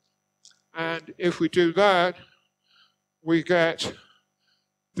system. And if we do that, we get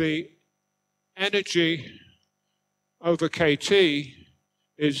the energy over kT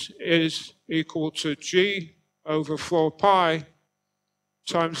is equal to g over 4 pi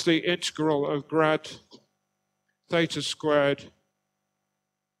times the integral of grad theta squared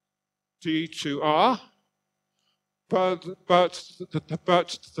d to r. But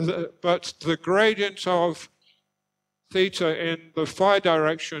the gradient of theta in the phi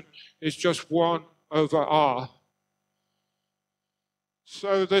direction is just 1 over r.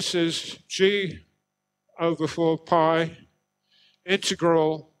 So this is g over 4 pi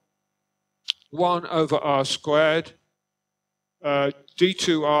integral 1 over r squared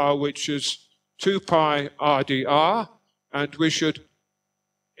d2r, which is 2 pi r dr, and we should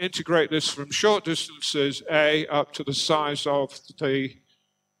integrate this from short distances a up to the size of the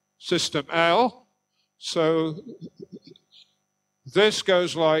system L. So this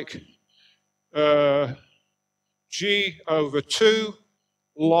goes like g over 2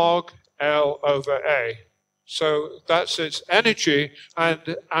 log L over A. So that's its energy,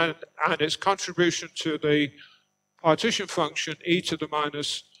 and its contribution to the partition function e to the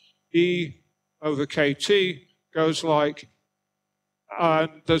minus e over kt goes like,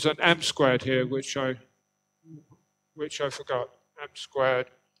 and there's an m squared here, which I forgot. M squared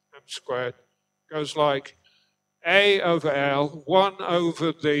goes like A over L, 1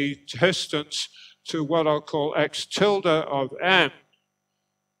 over the distance to what I'll call x tilde of m,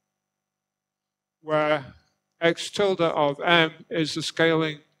 where x tilde of m is the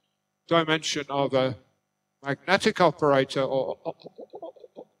scaling dimension of a magnetic operator or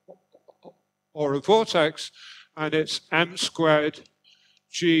a vortex, and it's m squared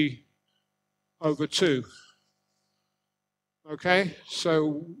g over 2. Okay,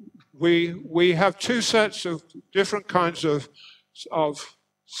 so we have two sets of different kinds of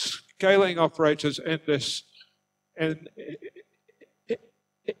scaling operators in this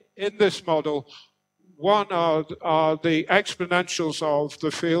model. One are the exponentials of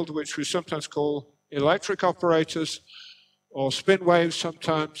the field, which we sometimes call electric operators or spin waves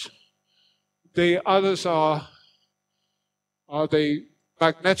sometimes. The others are the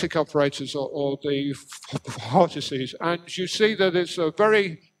magnetic operators or the vortices. And you see that it's a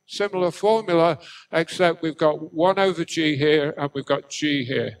very similar formula, except we've got 1 over g here and we've got g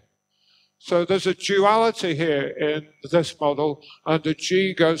here. So there's a duality here in this model. Under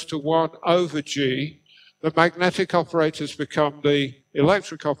g goes to 1 over g. The magnetic operators become the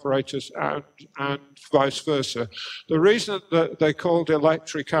electric operators and vice versa. The reason that they're called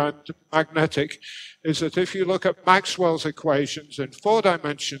electric and magnetic is that if you look at Maxwell's equations in 4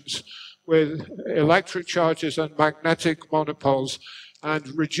 dimensions with electric charges and magnetic monopoles and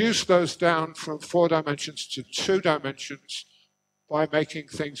reduce those down from 4 dimensions to 2 dimensions by making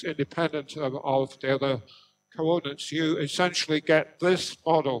things independent of the other coordinates, you essentially get this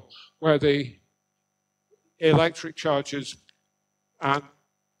model where the electric charges and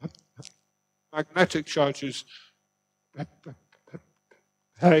magnetic charges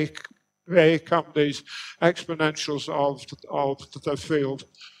become these exponentials of the field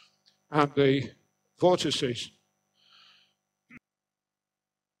and the vortices.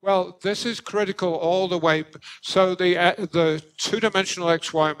 Well, this is critical all the way. So the two-dimensional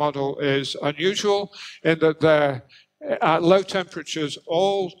XY model is unusual in that they're at low temperatures,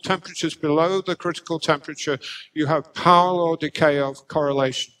 all temperatures below the critical temperature, you have power law decay of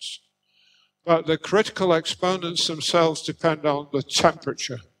correlations. But the critical exponents themselves depend on the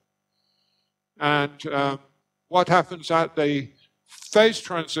temperature. And what happens at the phase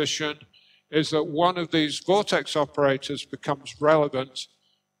transition is that one of these vortex operators becomes relevant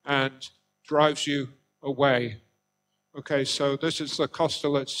and drives you away. Okay, so this is the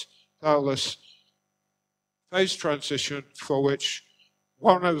Kosterlitz-Thouless phase transition, for which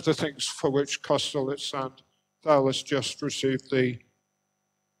one of the things for which Kosterlitz and Thouless just received the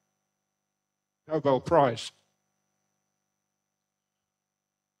Nobel Prize.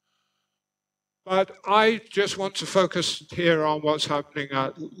 But I just want to focus here on what's happening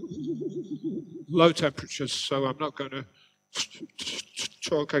at low temperatures, so I'm not going to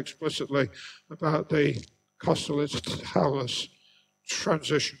talk explicitly about the Kosterlitz-Thouless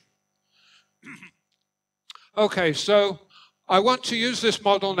transition. Okay, so I want to use this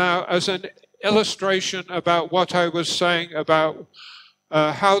model now as an illustration about what I was saying about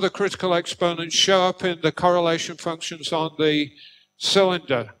how the critical exponents show up in the correlation functions on the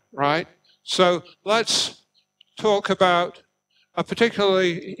cylinder, right? So let's talk about a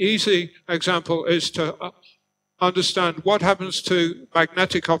particularly easy example is to understand what happens to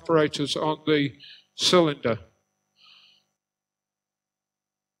magnetic operators on the cylinder.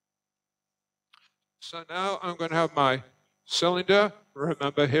 So now I'm going to have my cylinder.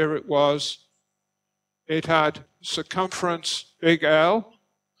 Remember, here it had circumference big L,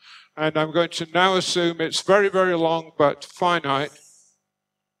 and I'm going to now assume it's very, very long but finite.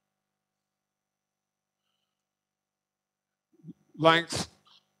 Length,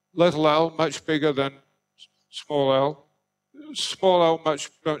 little l, much bigger than small l. Small l, much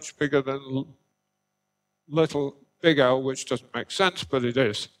bigger than big L, which doesn't make sense, but it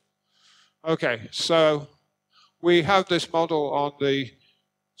is. Okay, so we have this model on the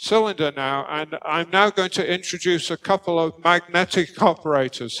cylinder now, and I'm now going to introduce a couple of magnetic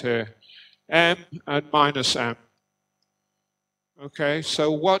operators here, m and minus m. Okay,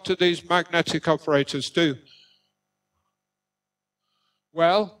 so what do these magnetic operators do?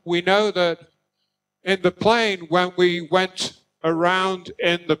 Well, we know that in the plane, when we went around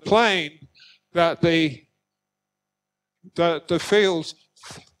in the plane, that the field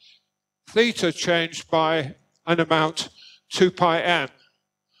theta changed by an amount 2 pi m.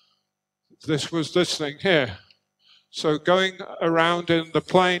 This was this thing here. So going around in the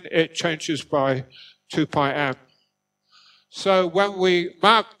plane, it changes by 2 pi m. So when we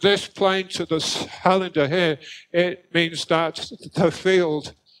map this plane to the cylinder here, it means that the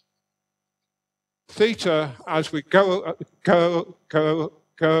field theta, as we go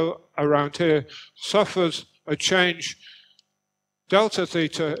around here, suffers a change delta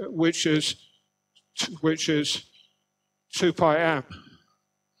theta, which is 2 pi m.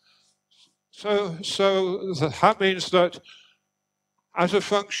 So that means that as a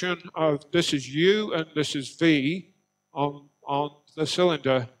function of, this is u and this is v on the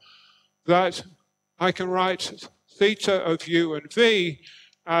cylinder, that I can write theta of u and v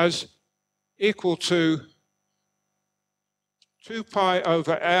as equal to 2 pi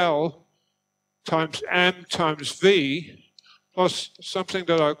over L times m times v plus something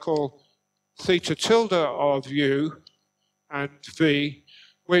that I call theta tilde of u and v,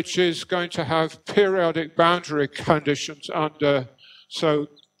 which is going to have periodic boundary conditions under, so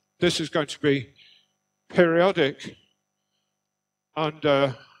this is going to be periodic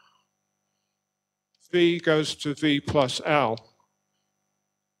under v goes to v plus L.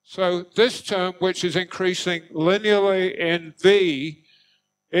 So this term, which is increasing linearly in v,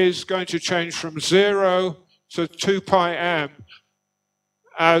 is going to change from 0 to 2 pi m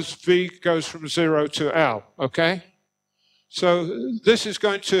as v goes from 0 to L, okay? So this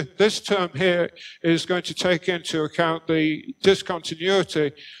term here is going to take into account the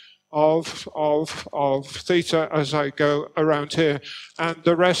discontinuity of theta as I go around here, and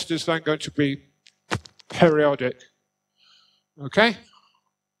the rest is then going to be periodic, okay?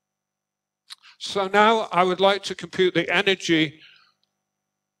 So now I would like to compute the energy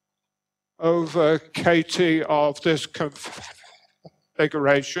over kT of this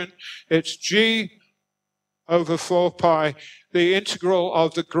configuration. It's g over 4 pi, the integral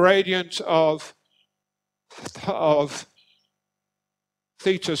of the gradient of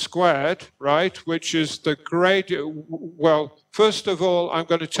theta squared, right, which is the gradient. Well, first of all, I'm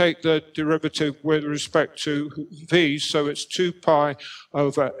going to take the derivative with respect to v, so it's 2 pi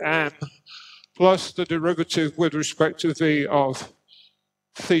over m, plus the derivative with respect to v of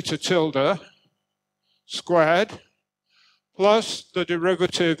theta tilde squared, plus the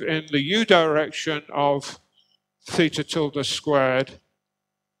derivative in the u direction of theta tilde squared,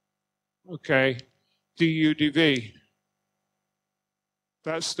 okay, du dv.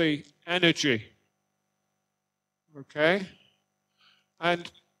 That's the energy, okay?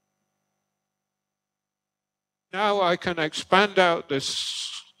 And now I can expand out this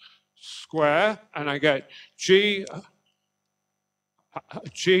square, and I get g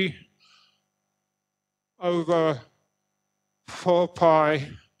over 4 pi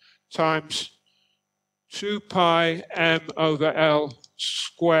times 2 pi m over L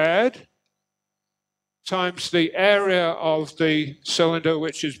squared times the area of the cylinder,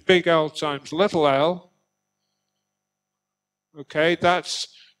 which is big L times little l. Okay, that's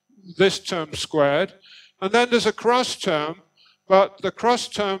this term squared. And then there's a cross term, but the cross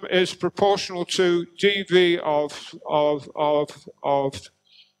term is proportional to dv of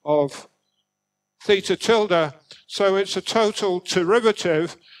theta tilde. So it's a total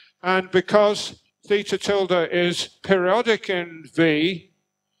derivative, and because theta tilde is periodic in v,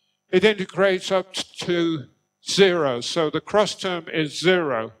 it integrates up to 0. So the cross term is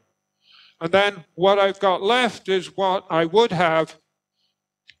 0. And then what I've got left is what I would have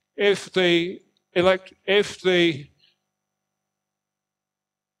if the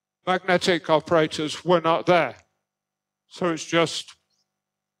magnetic operators were not there. So it's just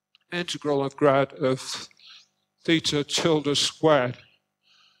integral of grad of theta tilde squared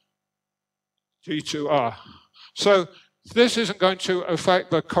d2r. So this isn't going to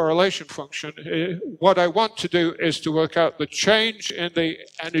affect the correlation function. What I want to do is to work out the change in the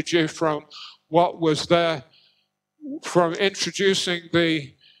energy from what was there, from introducing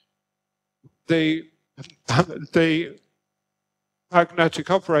the magnetic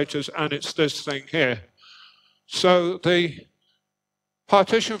operators, and it's this thing here. So the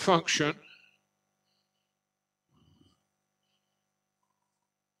partition function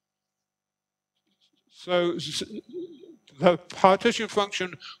the partition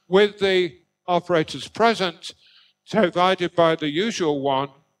function with the operators present divided by the usual one,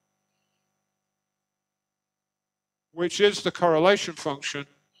 which is the correlation function,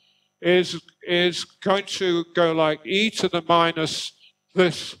 is going to go like e to the minus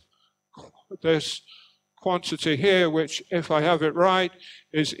this quantity here, which, if I have it right,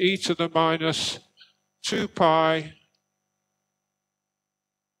 is e to the minus 2 pi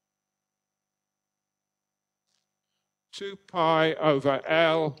over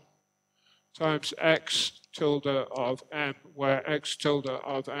L times x tilde of m, where x tilde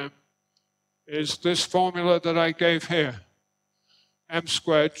of m is this formula that I gave here, m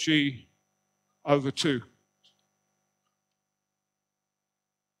squared g over 2.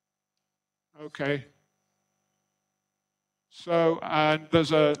 Okay. So, and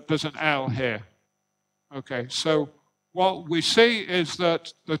there's an L here. Okay, so what we see is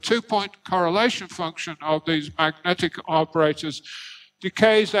that the two-point correlation function of these magnetic operators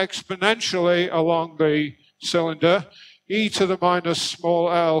decays exponentially along the cylinder, e to the minus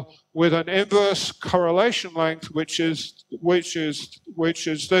small l, with an inverse correlation length, which is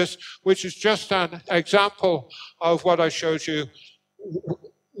just an example of what I showed you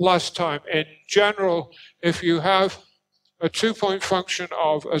last time. In general, if you have a two-point function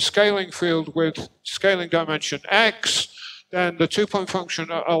of a scaling field with scaling dimension x, then the two-point function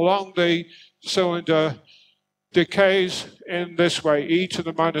along the cylinder decays in this way, e to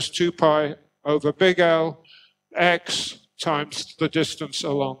the minus 2 pi over big L x times the distance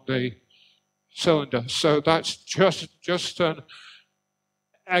along the cylinder. So that's just an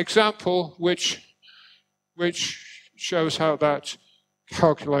example which shows how that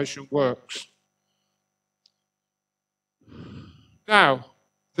calculation works. Now,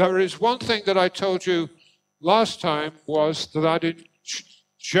 there is one thing that I told you last time, was that in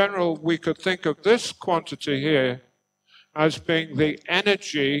general we could think of this quantity here as being the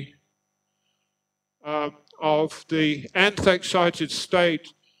energy of the nth excited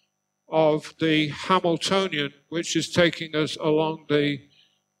state of the Hamiltonian, which is taking us along the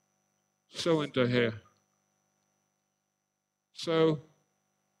cylinder here. So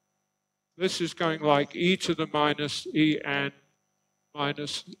this is going like e to the minus en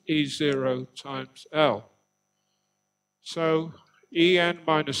minus E0 times L. So En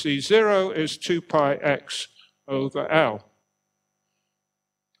minus E0 is 2 pi x over L.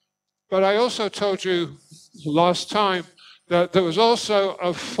 But I also told you last time that there was also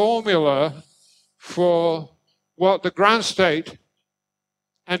a formula for what the ground state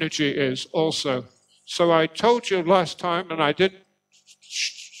energy is also. So I told you last time, and I didn't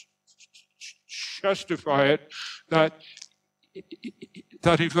justify it, that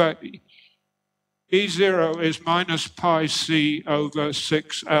in fact E0 is minus pi c over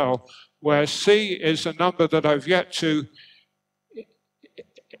 6L, where c is a number that I've yet to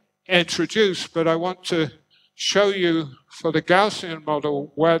introduce, but I want to show you for the Gaussian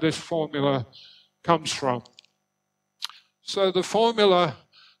model where this formula comes from. So the formula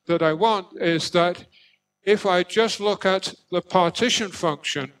that I want is that if I just look at the partition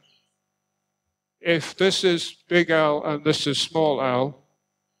function, if this is big L and this is small l,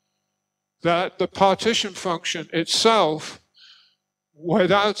 that the partition function itself,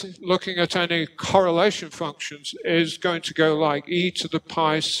 without looking at any correlation functions, is going to go like e to the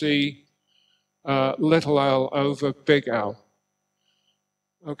pi c little l over big L.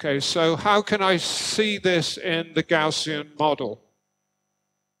 Okay, so how can I see this in the Gaussian model?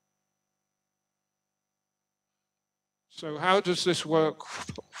 So how does this work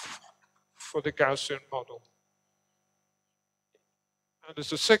for the Gaussian model? And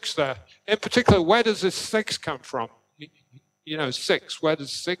there's a 6 there. In particular, where does this 6 come from? You know, 6, where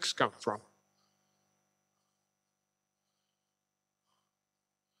does 6 come from?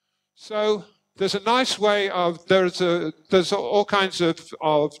 So there's a nice way of, there's all kinds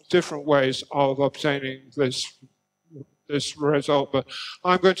of different ways of obtaining this result, but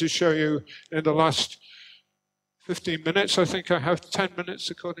I'm going to show you in the last 15 minutes. I think I have 10 minutes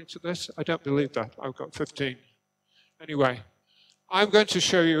according to this. I don't believe that. I've got 15. Anyway, I'm going to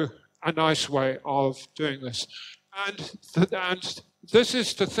show you a nice way of doing this. And this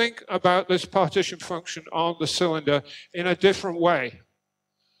is to think about this partition function on the cylinder in a different way.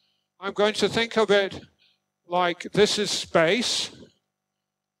 I'm going to think of it like this is space,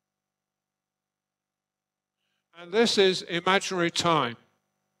 and this is imaginary time.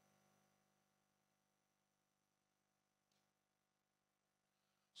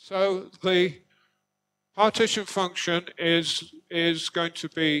 So the partition function is going to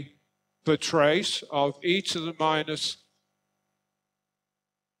be the trace of e to the minus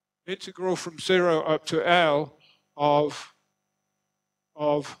integral from 0 up to L of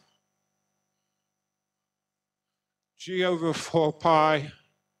g over 4 pi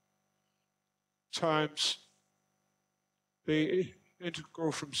times the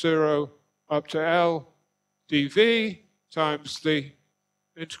integral from 0 up to L dv times the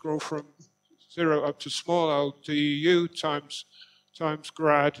integral from 0 up to small l du times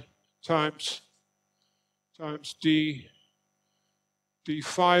grad times d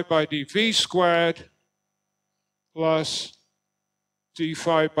phi by dv squared plus d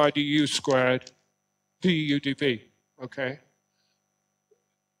phi by du squared du dv. Okay.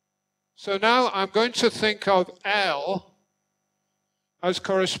 So now I'm going to think of L as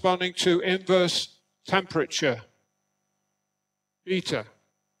corresponding to inverse temperature, beta.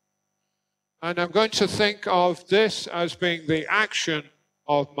 And I'm going to think of this as being the action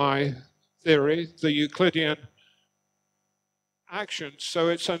of my theory, the Euclidean action. So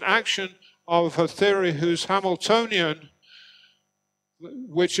it's an action of a theory whose Hamiltonian,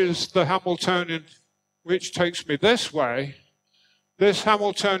 which is the Hamiltonian which takes me this way, this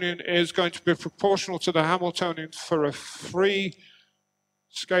Hamiltonian is going to be proportional to the Hamiltonian for a free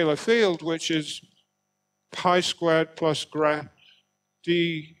scalar field, which is pi squared plus grad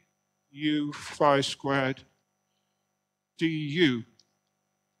du phi squared du.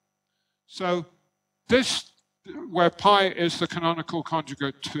 So this, where pi is the canonical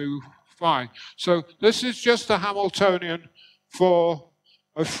conjugate to phi. So this is just the Hamiltonian for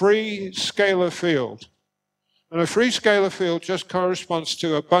a free scalar field. And a free scalar field just corresponds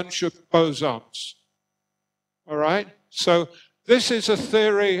to a bunch of bosons. All right? So this is a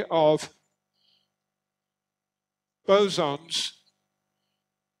theory of bosons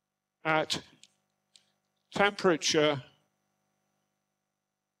at temperature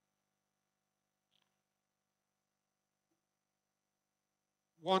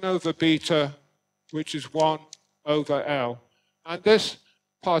one over beta, which is 1 over L. And this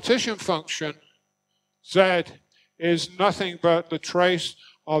partition function, Z, is nothing but the trace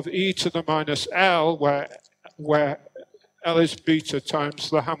of e to the minus L, where L is beta times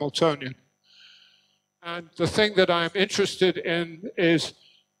the Hamiltonian. And the thing that I'm interested in is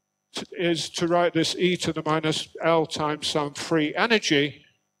to write this e to the minus L times some free energy.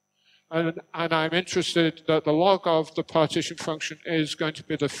 And I'm interested that the log of the partition function is going to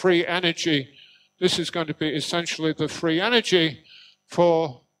be the free energy. This is going to be essentially the free energy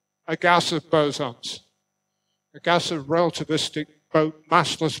for a gas of bosons, a gas of relativistic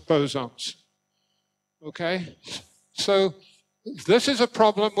massless bosons. Okay? So this is a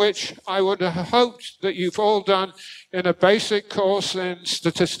problem which I would have hoped that you've all done in a basic course in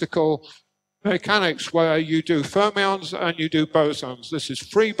statistical mechanics, where you do fermions and you do bosons. This is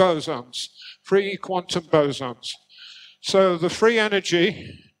free bosons, free quantum bosons. So the free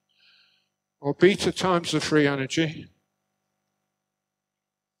energy, or beta times the free energy,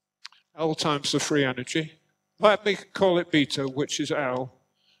 L times the free energy, let me call it beta, which is L,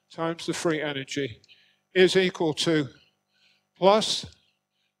 times the free energy, is equal to plus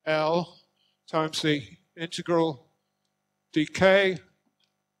L times the integral dk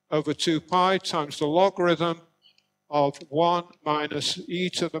over 2 pi times the logarithm of 1 minus e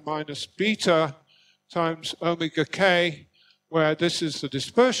to the minus beta times omega k, where this is the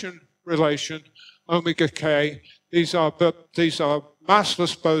dispersion relation, omega k. These are massless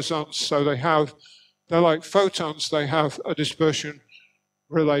bosons, so they're like photons, they have a dispersion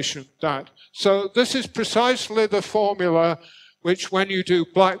relation that. So this is precisely the formula which, when you do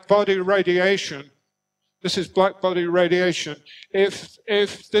black body radiation, this is black body radiation. If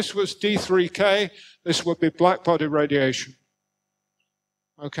this was D3K, this would be black body radiation.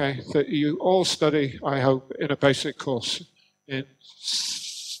 Okay, that you all study, I hope, in a basic course in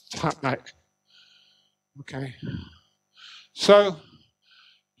StatMech. Okay. So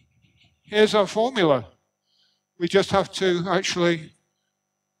here's our formula. We just have to actually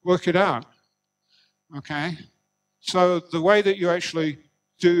work it out. Okay. So the way that you actually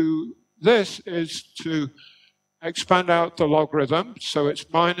do this is to expand out the logarithm. So it's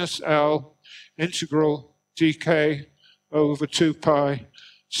minus L integral dk over 2 pi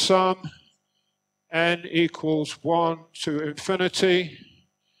sum n equals 1 to infinity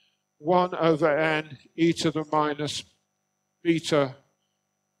 1 over n e to the minus beta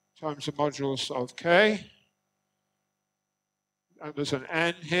times the modulus of k. And there's an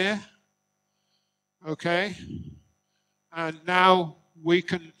n here. Okay. And now we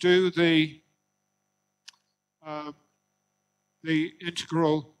can do the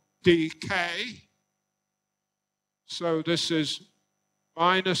integral dk. So this is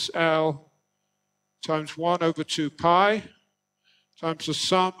minus L times 1 over 2 pi times the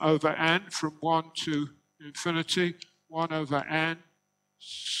sum over n from 1 to infinity, 1 over n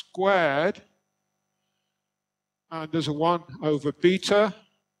squared. And there's a 1 over beta.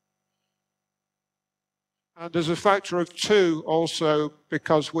 And there's a factor of 2 also,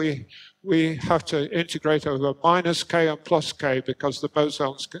 because we have to integrate over minus k and plus k, because the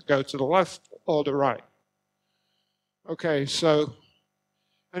bosons can go to the left or the right. Okay, so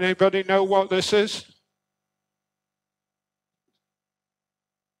anybody know what this is?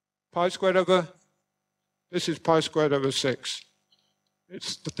 Pi squared over, this is pi squared over 6.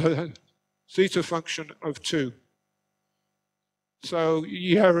 It's the zeta function of 2. So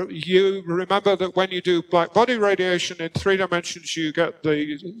yeah, you remember that when you do black body radiation in 3 dimensions, you get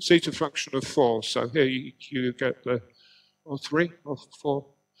the zeta function of 4. So here you get the, or 3 or 4.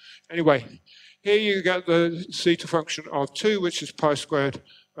 Anyway, here you get the zeta function of 2, which is pi squared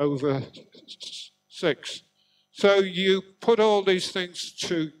over 6. So you put all these things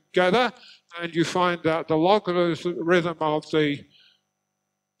together, and you find that the logarithm of the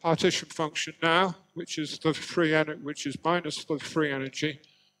partition function now, which is the free energy, which is minus the free energy,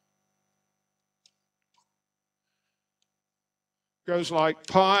 goes like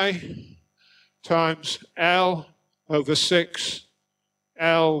pi times L over 6,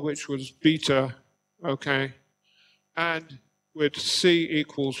 L, which was beta, okay, and with C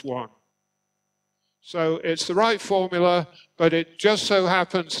equals 1. So it's the right formula, but it just so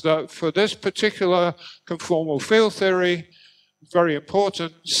happens that for this particular conformal field theory, very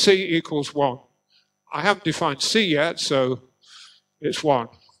important, C equals 1. I haven't defined C yet, so it's 1.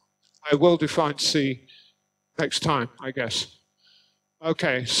 I will define C next time, I guess.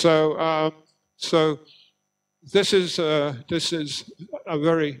 Okay, so this is a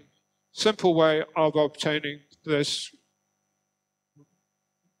very simple way of obtaining this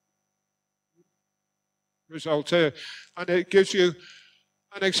result here, and it gives you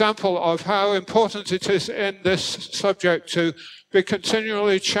an example of how important it is in this subject to be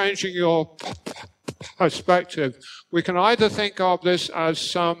continually changing your perspective. We can either think of this as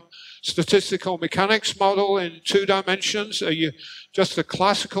some statistical mechanics model in 2 dimensions, just a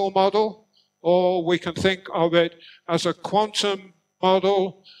classical model, or we can think of it as a quantum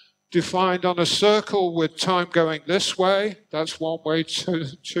model defined on a circle with time going this way. That's one way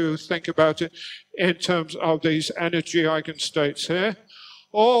to think about it in terms of these energy eigenstates here.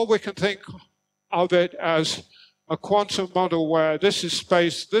 Or we can think of it as a quantum model where this is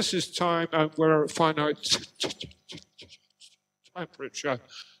space, this is time, and we're at finite temperature.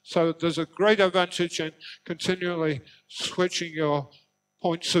 So there's a great advantage in continually switching your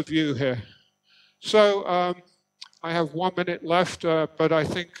points of view here. So I have 1 minute left, but I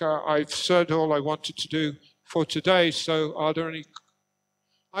think I've said all I wanted to do for today. So are there any?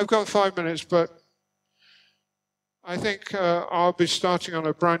 I've got 5 minutes, but I think I'll be starting on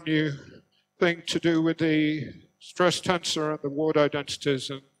a brand new thing to do with the stress tensor and the ward identities,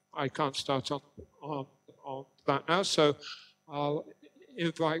 and I can't start on that now. So I'll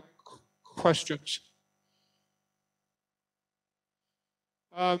invite questions.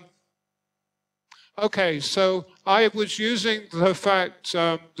 Okay, so I was using the fact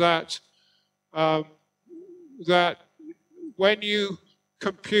that when you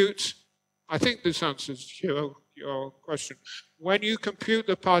compute, I think this answers your question. When you compute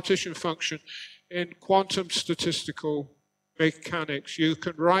the partition function in quantum statistical mechanics, you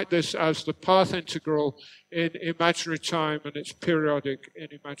can write this as the path integral in imaginary time, and it's periodic in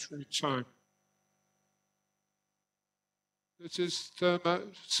imaginary time. This is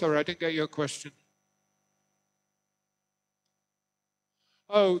sorry, I didn't get your question.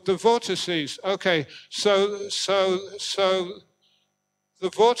 Oh, the vortices. Okay, so the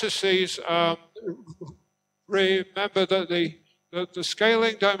vortices. Remember that the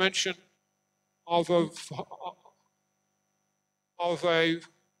scaling dimension of a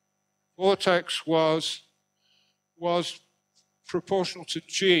vortex was proportional to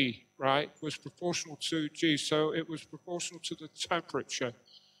G, right? Was proportional to G, so it was proportional to the temperature.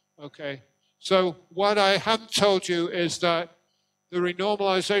 Okay. So what I haven't told you is that the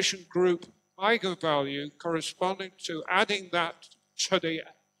renormalization group eigenvalue corresponding to adding that to the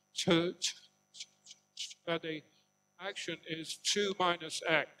action is 2 minus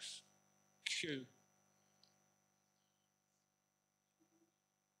x q.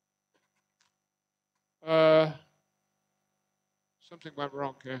 Something went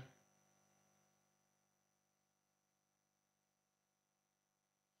wrong here.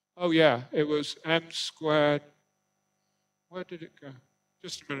 Oh yeah, it was m squared. Where did it go?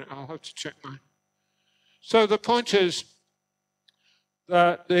 Just a minute, I'll have to check mine. So the point is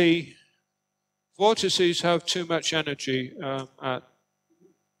that the vortices have too much energy at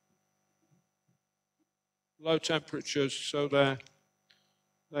low temperatures, so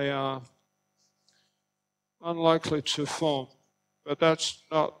they are unlikely to form. But that's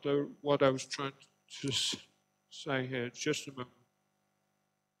not what I was trying to say here. Just a moment.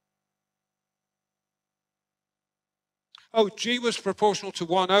 Oh, G was proportional to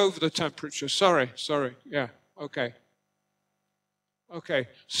 1 over the temperature. Sorry, yeah, okay. Okay,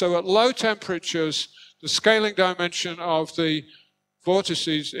 so at low temperatures, the scaling dimension of the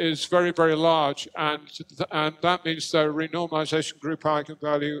vortices is very, very large, and that means the renormalization group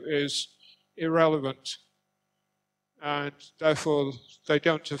eigenvalue is irrelevant. And therefore, they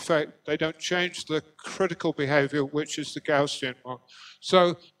don't change the critical behavior, which is the Gaussian one.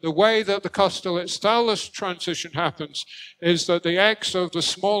 So the way that the Kosterlitz-Thouless transition happens is that the x of the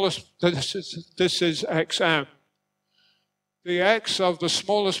smallest, this is xm, the x of the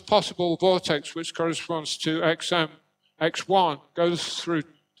smallest possible vortex, which corresponds to xm, x1, goes through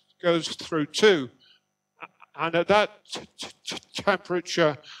 2. And at that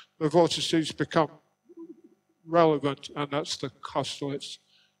temperature, the vortices become relevant, and that's the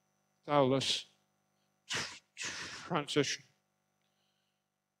Kosterlitz-Thouless transition.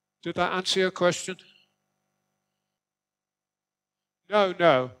 Did that answer your question?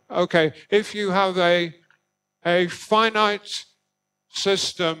 No. Okay. If you have a finite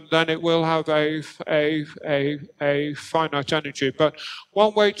system, then it will have a finite energy. But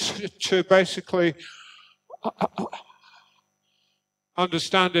one way to basically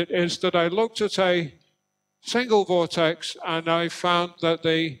understand it is that I looked at a single vortex and I found that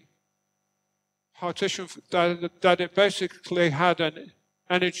the partition, that it basically had an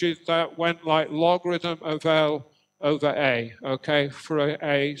energy that went like logarithm of L over A, okay, for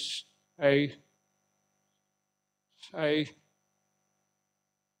a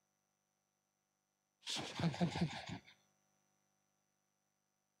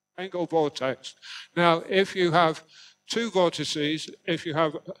single vortex. Now, if you have two vortices, if you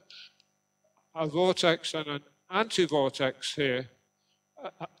have a vortex and an anti-vortex here,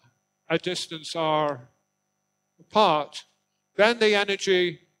 a distance r apart, then the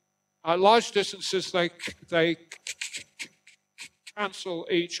energy at large distances, they cancel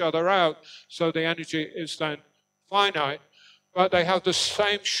each other out, so the energy is then finite, but they have the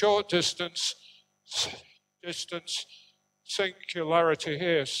same short distance singularity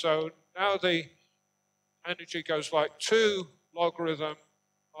here. So now the energy goes like 2 logarithm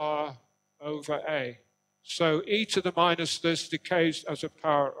r over a. So e to the minus this decays as a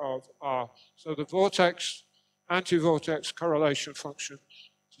power of r. So the vortex, anti-vortex correlation function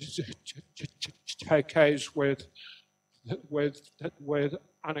decays with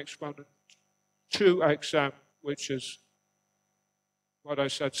an exponent 2xm, which is what I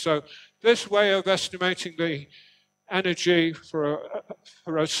said. So this way of estimating the energy for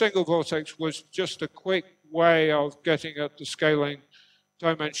a single vortex was just a quick way of getting at the scaling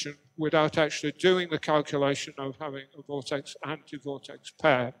dimension without actually doing the calculation of having a vortex anti-vortex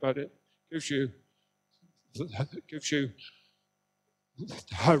pair, but it gives you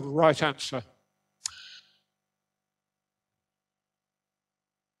the right answer.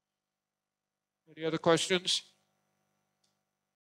 Any other questions?